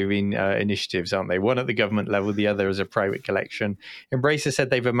archiving initiatives, aren't they? One at the government level, the other as a private collection. Embracer said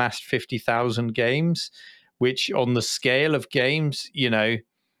they've amassed 50,000 games, which on the scale of games,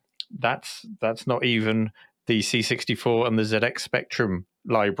 that's not even the C64 and the ZX Spectrum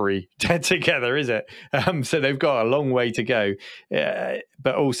library together, is it? So they've got a long way to go.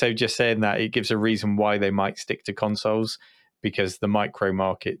 But also just saying that, it gives a reason why they might stick to consoles, because the micro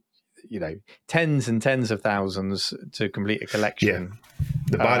market, tens and tens of thousands to complete a collection. Yeah.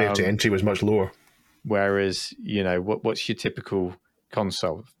 The barrier to entry was much lower. Whereas, what's your typical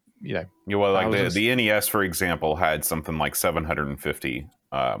console? Like the NES, for example, had something like 750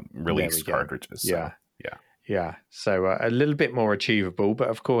 released cartridges. So. Yeah, so a little bit more achievable, but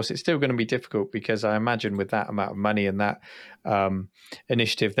of course it's still going to be difficult, because I imagine with that amount of money and that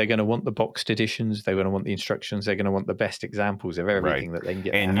initiative, they're going to want the boxed editions, they're going to want the instructions, they're going to want the best examples of everything that they can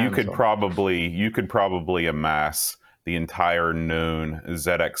get. And you could probably amass the entire known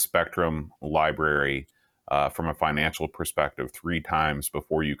ZX Spectrum library from a financial perspective 3 times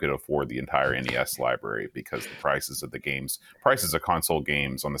before you could afford the entire NES library, because the prices of console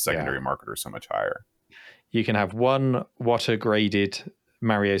games on the secondary market are so much higher. You can have one water graded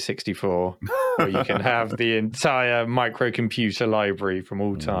Mario 64, or you can have the entire microcomputer library from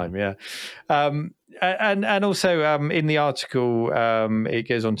all time. Yeah. And also in the article, it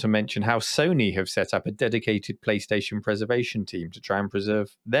goes on to mention how Sony have set up a dedicated PlayStation preservation team to try and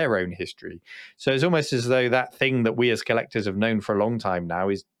preserve their own history. So it's almost as though that thing that we as collectors have known for a long time now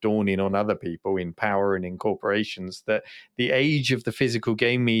is dawning on other people in power and in corporations, that the age of the physical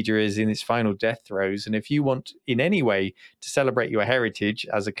game media is in its final death throes. And if you want in any way to celebrate your heritage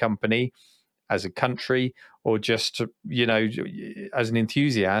as a company, as a country, or just, as an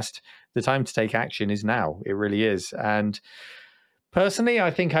enthusiast, the time to take action is now. It really is. And personally, I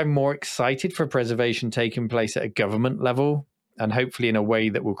think I'm more excited for preservation taking place at a government level and hopefully in a way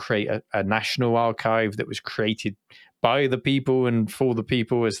that will create a national archive that was created by the people and for the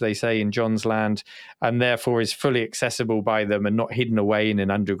people, as they say in John's Land, and therefore is fully accessible by them and not hidden away in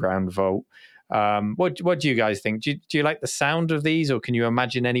an underground vault. What do you guys think? Do you like the sound of these, or can you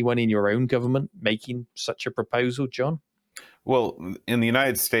imagine anyone in your own government making such a proposal, John? Well, in the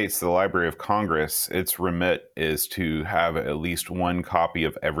United States, the Library of Congress, its remit is to have at least one copy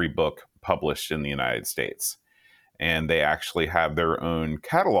of every book published in the United States. And they actually have their own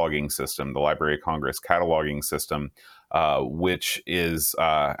cataloging system, the Library of Congress cataloging system, which is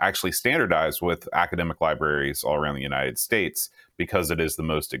actually standardized with academic libraries all around the United States because it is the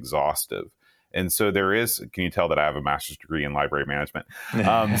most exhaustive. And so there is, can you tell that I have a master's degree in library management?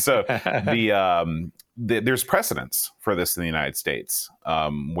 There's precedence for this in the United States,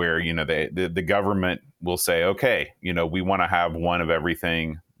 where, the government will say, okay, we want to have one of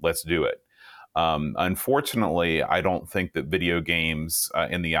everything, let's do it. Unfortunately, I don't think that video games,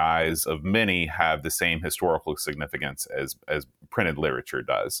 in the eyes of many, have the same historical significance as printed literature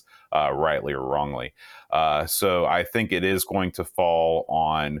does, rightly or wrongly. So I think it is going to fall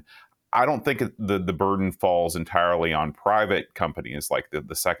on, I don't think the burden falls entirely on private companies like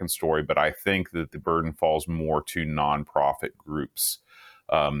the second story, but I think that the burden falls more to nonprofit groups.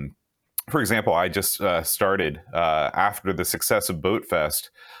 For example, I just started, after the success of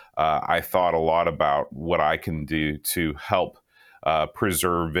BoatFest, I thought a lot about what I can do to help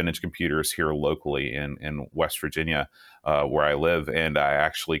preserve vintage computers here locally in West Virginia, where I live. And I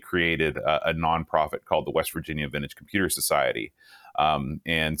actually created a nonprofit called the West Virginia Vintage Computer Society.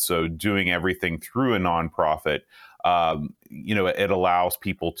 And so doing everything through a nonprofit, it allows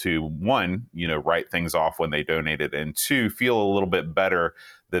people to, one, write things off when they donate it, and two, feel a little bit better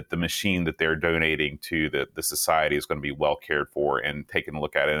that the machine that they're donating to the society is going to be well cared for and taking a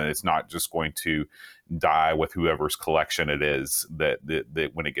look at it. And it's not just going to die with whoever's collection it is that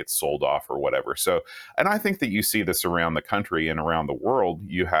when it gets sold off or whatever. So, and I think that you see this around the country and around the world.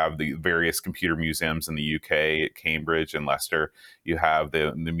 You have the various computer museums in the UK at Cambridge and Leicester. You have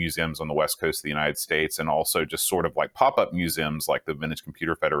the museums on the West Coast of the United States, and also just sort of like pop-up museums like the Vintage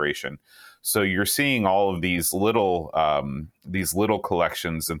Computer Federation. So you're seeing all of these little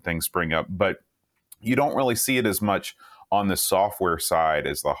collections and things spring up, but you don't really see it as much on the software side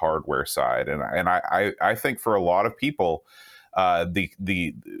as the hardware side. And I think for a lot of people,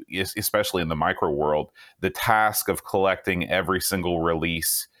 especially in the micro world, the task of collecting every single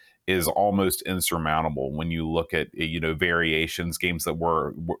release is almost insurmountable when you look at variations, games that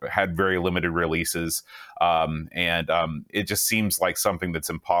had very limited releases, and it just seems like something that's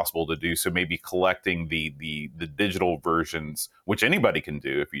impossible to do. So maybe collecting the digital versions, which anybody can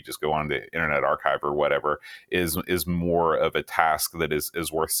do if you just go on the Internet Archive or whatever, is more of a task that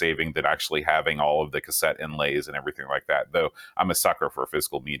is worth saving than actually having all of the cassette inlays and everything like that. Though I'm a sucker for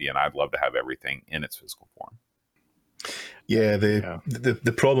physical media, and I'd love to have everything in its physical form. Yeah,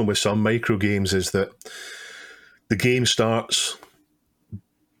 the problem with some micro games is that the game starts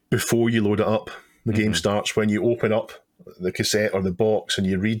before you load it up. The game starts when you open up the cassette or the box and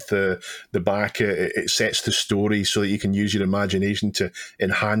you read the back. It sets the story so that you can use your imagination to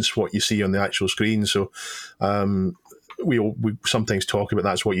enhance what you see on the actual screen. So we sometimes talk about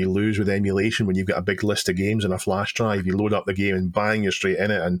that's what you lose with emulation when you've got a big list of games in a flash drive. You load up the game and bang, you're straight in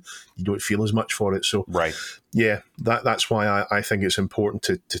it, and you don't feel as much for it. So right, yeah, that's why I think it's important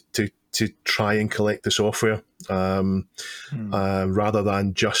to try and collect the software rather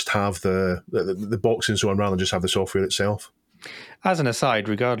than just have the box and so on, rather than just have the software itself. As an aside,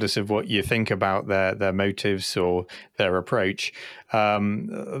 regardless of what you think about their motives or their approach,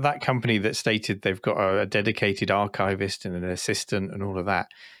 that company that stated they've got a dedicated archivist and an assistant and all of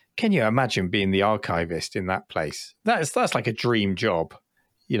that, can you imagine being the archivist in that place? That's like a dream job.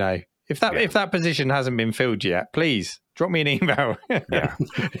 If that position hasn't been filled yet, please drop me an email. Yeah,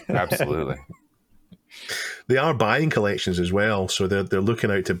 absolutely. They are buying collections as well, so they're looking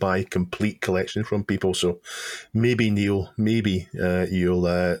out to buy complete collections from people. So maybe, Neil,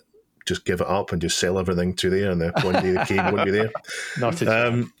 you'll just give it up and just sell everything to there, and one day the cave won't be there. Not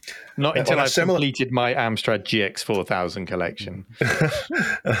until I've completed my Amstrad GX 4000 collection.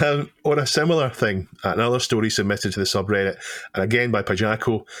 On a similar thing, another story submitted to the subreddit, and again by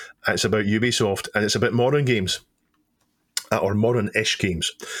Pajako, it's about Ubisoft, and it's about modern games. Or modern-ish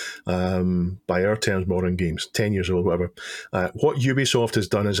games, by our terms, modern games, 10 years old, whatever. What Ubisoft has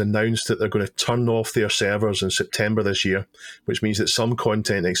done is announced that they're going to turn off their servers in September this year, which means that some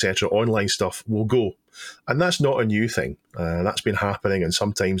content, etc., online stuff, will go. And that's not a new thing. That's been happening, and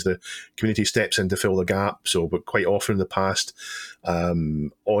sometimes the community steps in to fill the gap. So, but quite often in the past,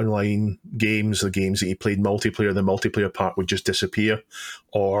 online games, the games that you played multiplayer, the multiplayer part would just disappear,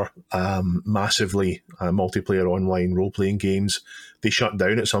 or massively multiplayer online role-playing games, they shut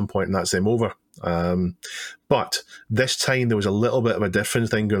down at some point, and that's them over. But this time there was a little bit of a different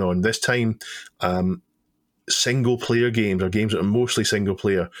thing going on. This time, single player games, or games that are mostly single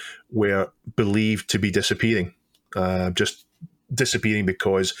player, were believed to be disappearing. Just disappearing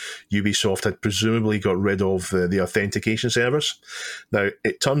because Ubisoft had presumably got rid of the authentication servers. Now,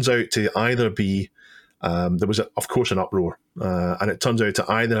 it turns out to either be, there was, of course, an uproar, and it turns out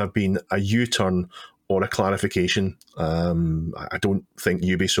to either have been a U-turn or a clarification. I don't think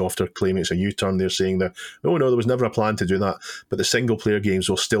Ubisoft are claiming it's a U-turn. They're saying that, oh no, there was never a plan to do that, but the single-player games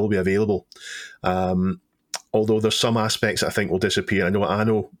will still be available. Although there's some aspects I think will disappear. I know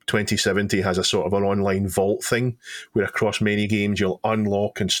Anno 2070 has a sort of an online vault thing where across many games you'll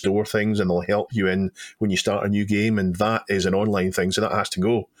unlock and store things, and they'll help you in when you start a new game, and that is an online thing, so that has to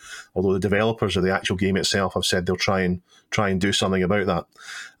go. Although the developers of the actual game itself have said they'll try and do something about that.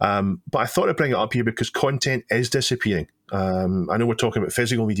 But I thought I'd bring it up here because content is disappearing. I know we're talking about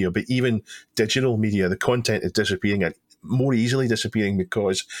physical media, but even digital media, the content is disappearing, and more easily disappearing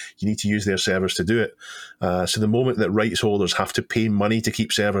because you need to use their servers to do it. So the moment that rights holders have to pay money to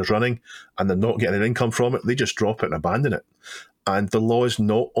keep servers running and they're not getting an income from it, they just drop it and abandon it. And the law is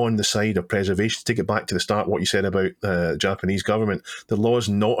not on the side of preservation. To take it back to the start, what you said about the Japanese government, the law is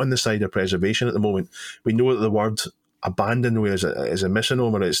not on the side of preservation at the moment. We know that the word abandon where is a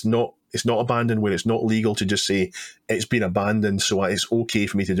misnomer. It's not abandoned where it's not legal to just say it's been abandoned, so it's okay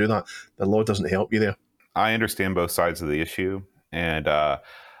for me to do that. The law doesn't help you there. I understand both sides of the issue, and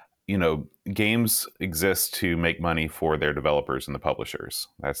games exist to make money for their developers and the publishers.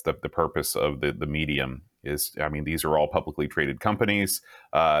 That's the purpose of the medium. These are all publicly traded companies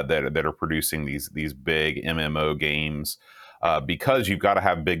that are producing these big MMO games because you've got to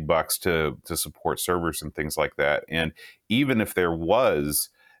have big bucks to support servers and things like that. And even if there was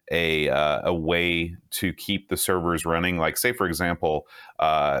a way to keep the servers running, like say for example,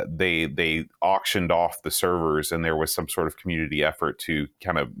 they auctioned off the servers, and there was some sort of community effort to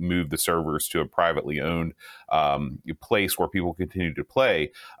kind of move the servers to a privately owned place where people continue to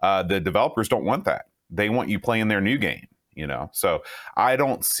play. The developers don't want that. They want you playing their new game, So I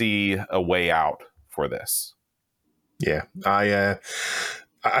don't see a way out for this. Yeah, I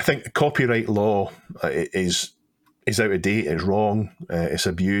think copyright law is out of date, it's wrong, it's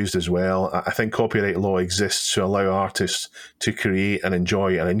abused as well. I think copyright law exists to allow artists to create and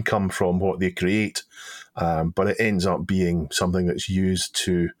enjoy an income from what they create, but it ends up being something that's used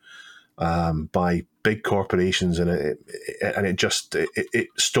to by big corporations, and it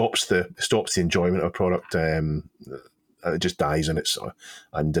stops the enjoyment of a product. It just dies and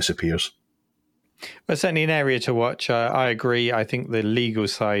disappears. Well, certainly an area to watch. I agree. I think the legal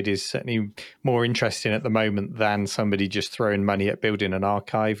side is certainly more interesting at the moment than somebody just throwing money at building an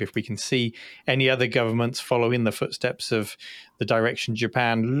archive. If we can see any other governments follow in the footsteps of the direction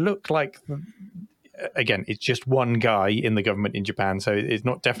Japan look like, again, it's just one guy in the government in Japan, so it's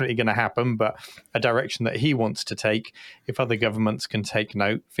not definitely going to happen, but a direction that he wants to take. If other governments can take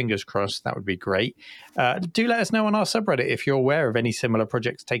note, fingers crossed, that would be great. Do let us know on our subreddit if you're aware of any similar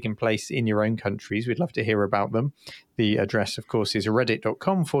projects taking place in your own countries. We'd love to hear about them. The address, of course, is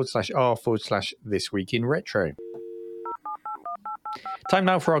reddit.com/r/thisweekinretro. Time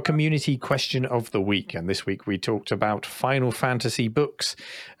now for our community question of the week. And this week we talked about Final Fantasy books.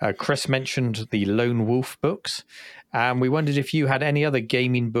 Chris mentioned the Lone Wolf books. And we wondered if you had any other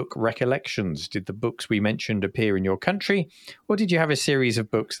gaming book recollections. Did the books we mentioned appear in your country? Or did you have a series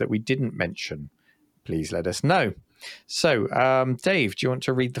of books that we didn't mention? Please let us know. So, Dave, do you want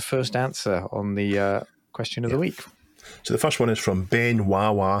to read the first answer on the question of the week? So the first one is from Ben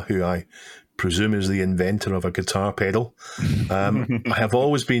Wawa, who I presume is the inventor of a guitar pedal. I have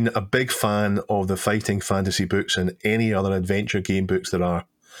always been a big fan of the fighting fantasy books and any other adventure game books there are.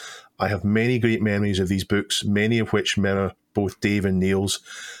 I have many great memories of these books, many of which mirror both Dave and Neil's,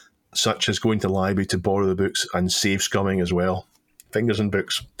 such as going to the library to borrow the books and save scumming as well. Fingers and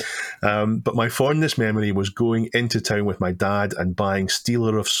books. But my fondest memory was going into town with my dad and buying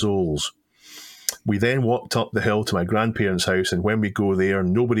Stealer of Souls. We then walked up the hill to my grandparents' house, and when we go there,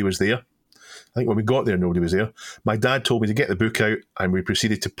 nobody was there. I think when we got there, nobody was there. My dad told me to get the book out, and we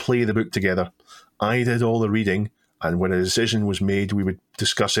proceeded to play the book together. I did all the reading, and when a decision was made, we would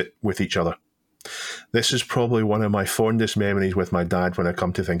discuss it with each other. This is probably one of my fondest memories with my dad when I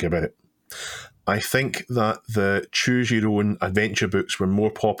come to think about it. I think that the choose your own adventure books were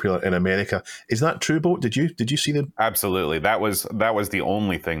more popular in America. Is that true, Bo? Did you see them? Absolutely. That was the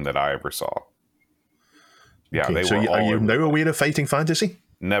only thing that I ever saw. Yeah, Okay, they so were all are you over now the place. aware of Fighting Fantasy?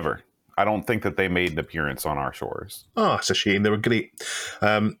 Never. I don't think that they made an appearance on our shores. Ah, it's a shame. They were great.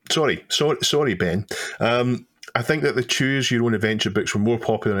 Sorry, Ben. I think that the choose your own adventure books were more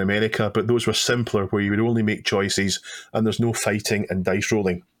popular in America, but those were simpler, where you would only make choices and there's no fighting and dice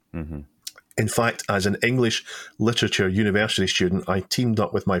rolling. Mm-hmm. In fact, as an English literature university student, I teamed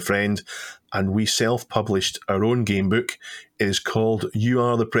up with my friend and we self-published our own game book. It is called You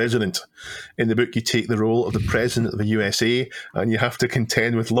Are the President. In the book, you take the role of the President of the USA and you have to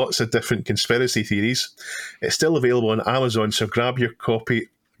contend with lots of different conspiracy theories. It's still available on Amazon, so grab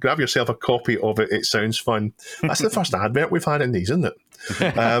yourself a copy of it. It sounds fun. That's the first advert we've had in these, isn't it?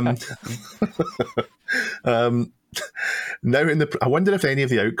 Now, I wonder if any of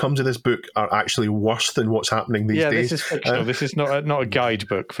the outcomes of this book are actually worse than what's happening these days. This is fictional. This is not a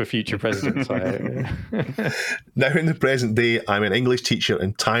guidebook for future presidents. Now, in the present day, I'm an English teacher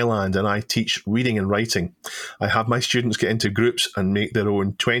in Thailand and I teach reading and writing. I have my students get into groups and make their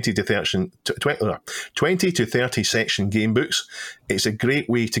own 20 to 30 section game books. It's a great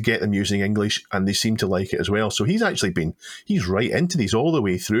way to get them using English and they seem to like it as well. So he's right into these all the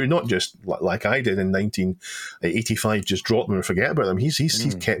way through, not just like I did in 1985, just drop them and forget about them.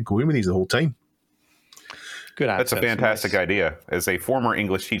 He's kept going with these the whole time. Good answer. That's a fantastic idea. As a former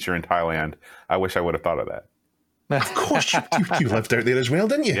English teacher in Thailand, I wish I would have thought of that. Of course, you lived out there as well,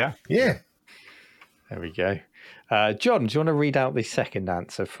 didn't you? Yeah. There we go. John, do you want to read out the second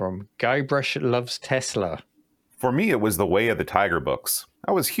answer from Guybrush Loves Tesla? For me, it was the Way of the Tiger books.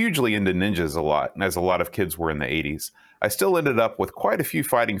 I was hugely into ninjas a lot, as a lot of kids were in the 80s. I still ended up with quite a few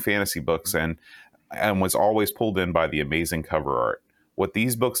fighting fantasy books and was always pulled in by the amazing cover art. What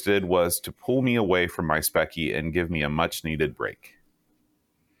these books did was to pull me away from my Specky and give me a much-needed break.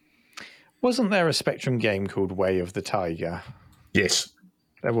 Wasn't there a Spectrum game called Way of the Tiger? Yes.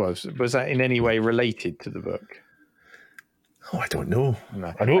 There was. Was that in any way related to the book? Oh, I don't know.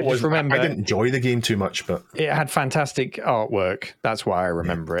 No. I know it was. Remember, I didn't enjoy the game too much, but it had fantastic artwork. That's why I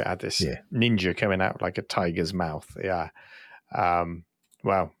remember it. Had this ninja coming out like a tiger's mouth. Yeah.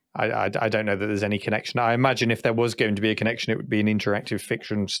 Well, I don't know that there's any connection. I imagine if there was going to be a connection, it would be an interactive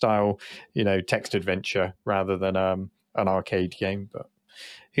fiction style, text adventure rather than an arcade game. But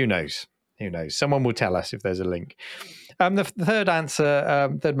who knows? Who knows? Someone will tell us if there's a link. The third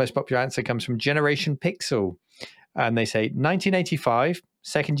answer, third most popular answer, comes from Generation Pixel. And they say, 1985,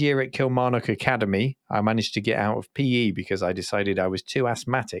 second year at Kilmarnock Academy, I managed to get out of PE because I decided I was too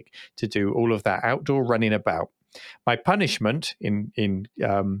asthmatic to do all of that outdoor running about. My punishment, in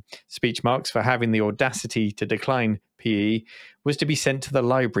speech marks, for having the audacity to decline PE was to be sent to the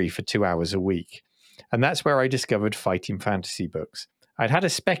library for 2 hours a week. And that's where I discovered fighting fantasy books. I'd had a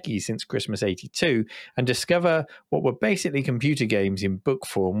Specky since Christmas '82, and discover what were basically computer games in book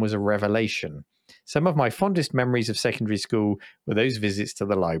form was a revelation. Some of my fondest memories of secondary school were those visits to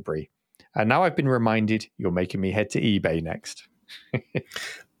the library. And now I've been reminded you're making me head to eBay next. And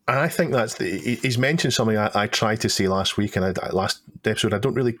I think he's mentioned something I tried to say last week and last episode. I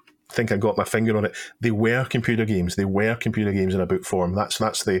don't really think I got my finger on it. They were computer games. They were computer games in a book form.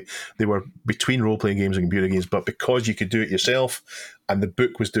 They were between role-playing games and computer games, but because you could do it yourself and the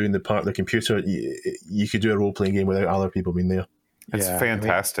book was doing the part of the computer, you could do a role-playing game without other people being there. It's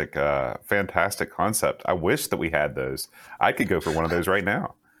fantastic, fantastic concept. I wish that we had those. I could go for one of those right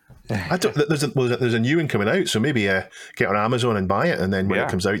now. There's a new one coming out, so maybe get on Amazon and buy it, and then when it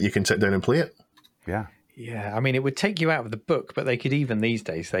comes out, you can sit down and play it. Yeah. Yeah, I mean, it would take you out of the book, but they could these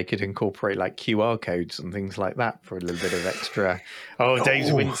days, they could incorporate like QR codes and things like that for a little bit of extra. Oh,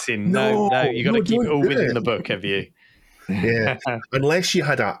 Dave's wincing. No, you got to keep it all within the book, have you? Yeah, unless you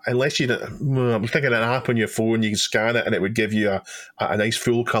I'm thinking an app on your phone, you can scan it and it would give you a nice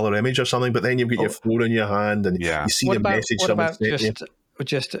full color image or something. But then you've got your phone in your hand and you see message. What about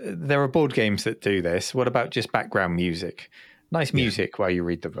just there are board games that do this? What about just background music? Nice music while you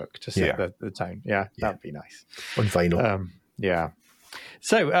read the book to set the tone. Yeah, that'd be nice on vinyl. Yeah.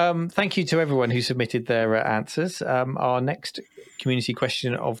 So thank you to everyone who submitted their answers. Our next community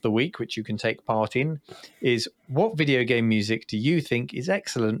question of the week, which you can take part in, is what video game music do you think is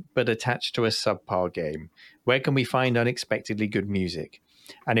excellent but attached to a subpar game? Where can we find unexpectedly good music?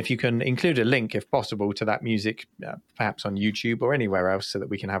 And if you can include a link, if possible, to that music, perhaps on YouTube or anywhere else so that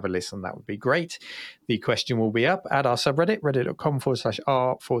we can have a listen, that would be great. The question will be up at our subreddit,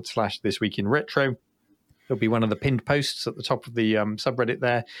 reddit.com/r/thisweekinretro. It'll be one of the pinned posts at the top of the subreddit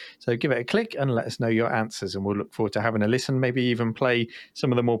there. So give it a click and let us know your answers, and we'll look forward to having a listen, maybe even play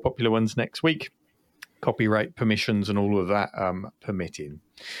some of the more popular ones next week. Copyright permissions and all of that permitting.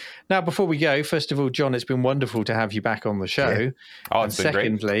 Now, before we go, first of all, John, it's been wonderful to have you back on the show. Yeah. Oh, it's been great.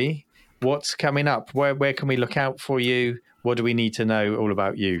 Secondly, what's coming up? Where can we look out for you? What do we need to know all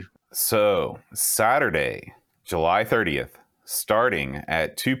about you? So, Saturday, July 30th, starting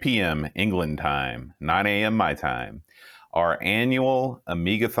at 2 p.m. England time, 9 a.m. my time, our annual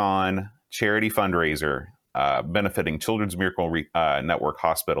Amigathon charity fundraiser benefiting Children's Miracle Network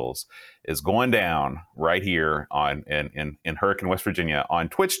hospitals is going down right here in Hurricane, West Virginia on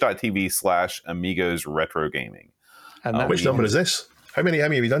twitch.tv/Amigos Retro Gaming. And which number is this? How many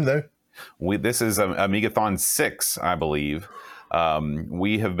have you done now? This is Amigathon 6, I believe.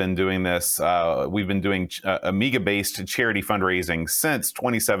 We have been doing this. We've been doing Amiga-based charity fundraising since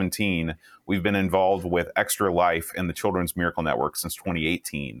 2017. We've been involved with Extra Life and the Children's Miracle Network since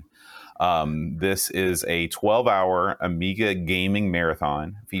 2018. This is a 12-hour Amiga gaming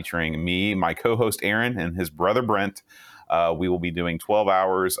marathon featuring me, my co-host Aaron, and his brother Brent. We will be doing 12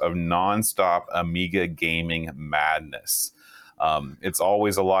 hours of nonstop Amiga gaming madness. It's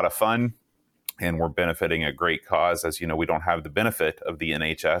always a lot of fun, and we're benefiting a great cause. As you know, we don't have the benefit of the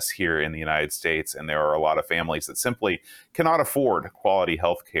NHS here in the United States, and there are a lot of families that simply cannot afford quality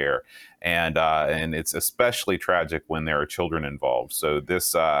health care. And it's especially tragic when there are children involved. So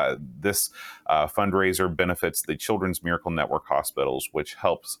this fundraiser benefits the Children's Miracle Network hospitals, which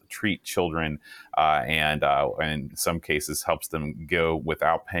helps treat children and in some cases helps them go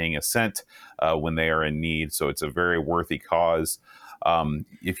without paying a cent when they are in need. So it's a very worthy cause.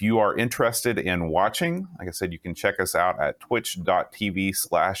 If you are interested in watching, like I said, you can check us out at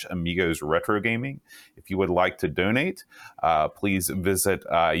twitch.tv/Amigos Retro Gaming. If you would like to donate, please visit,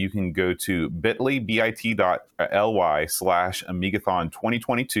 you can go to bit.ly/Amigathon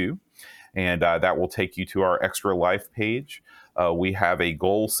 2022, and that will take you to our Extra Life page. We have a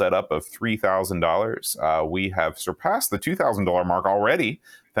goal set up of $3,000. We have surpassed the $2,000 mark already,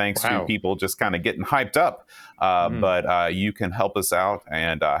 thanks to people just kind of getting hyped up. But you can help us out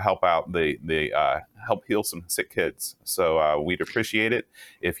and help out help heal some sick kids. So we'd appreciate it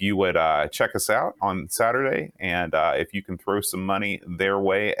if you would check us out on Saturday, and if you can throw some money their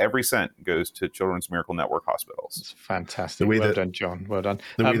way. Every cent goes to Children's Miracle Network hospitals. It's fantastic. Well done, John. Well done.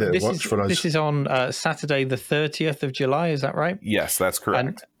 The way that it works for us. This is on Saturday, the 30th of July. Is that right? Yes, that's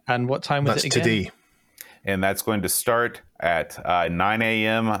correct. And what time was it again? Today. And that's going to start at 9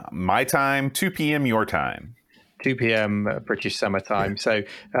 a.m. my time, 2 p.m. your time. 2 p.m. British summer time. So,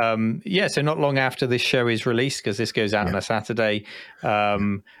 so not long after this show is released, because this goes out on a Saturday.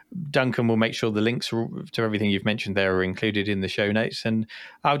 Duncan will make sure the links to everything you've mentioned there are included in the show notes. And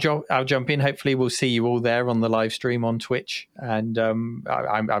I'll jump in. Hopefully we'll see you all there on the live stream on Twitch. And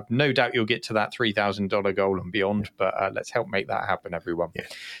I've no doubt you'll get to that $3,000 goal and beyond. But let's help make that happen, everyone. Yeah.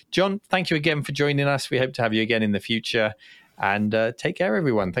 John, thank you again for joining us. We hope to have you again in the future. And take care,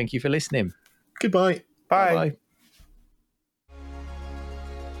 everyone. Thank you for listening. Goodbye. Bye. Bye.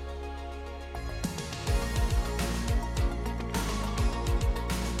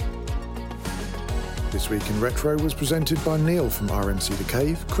 This Week in Retro was presented by Neil from RMC The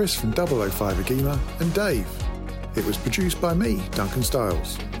Cave, Chris from 005 Agema, and Dave. It was produced by me, Duncan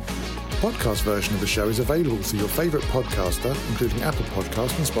Styles. The podcast version of the show is available through your favourite podcaster, including Apple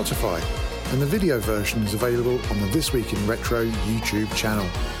Podcasts and Spotify, and the video version is available on the This Week in Retro YouTube channel.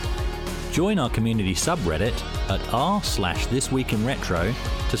 Join our community subreddit at r/thisweekinretro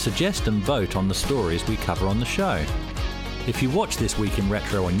to suggest and vote on the stories we cover on the show. If you watch This Week in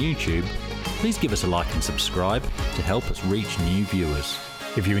Retro on YouTube, please give us a like and subscribe to help us reach new viewers.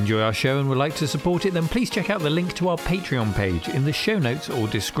 If you enjoy our show and would like to support it, then please check out the link to our Patreon page in the show notes or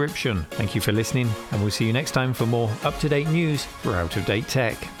description. Thank you for listening, and we'll see you next time for more up-to-date news for out-of-date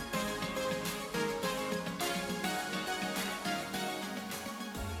tech.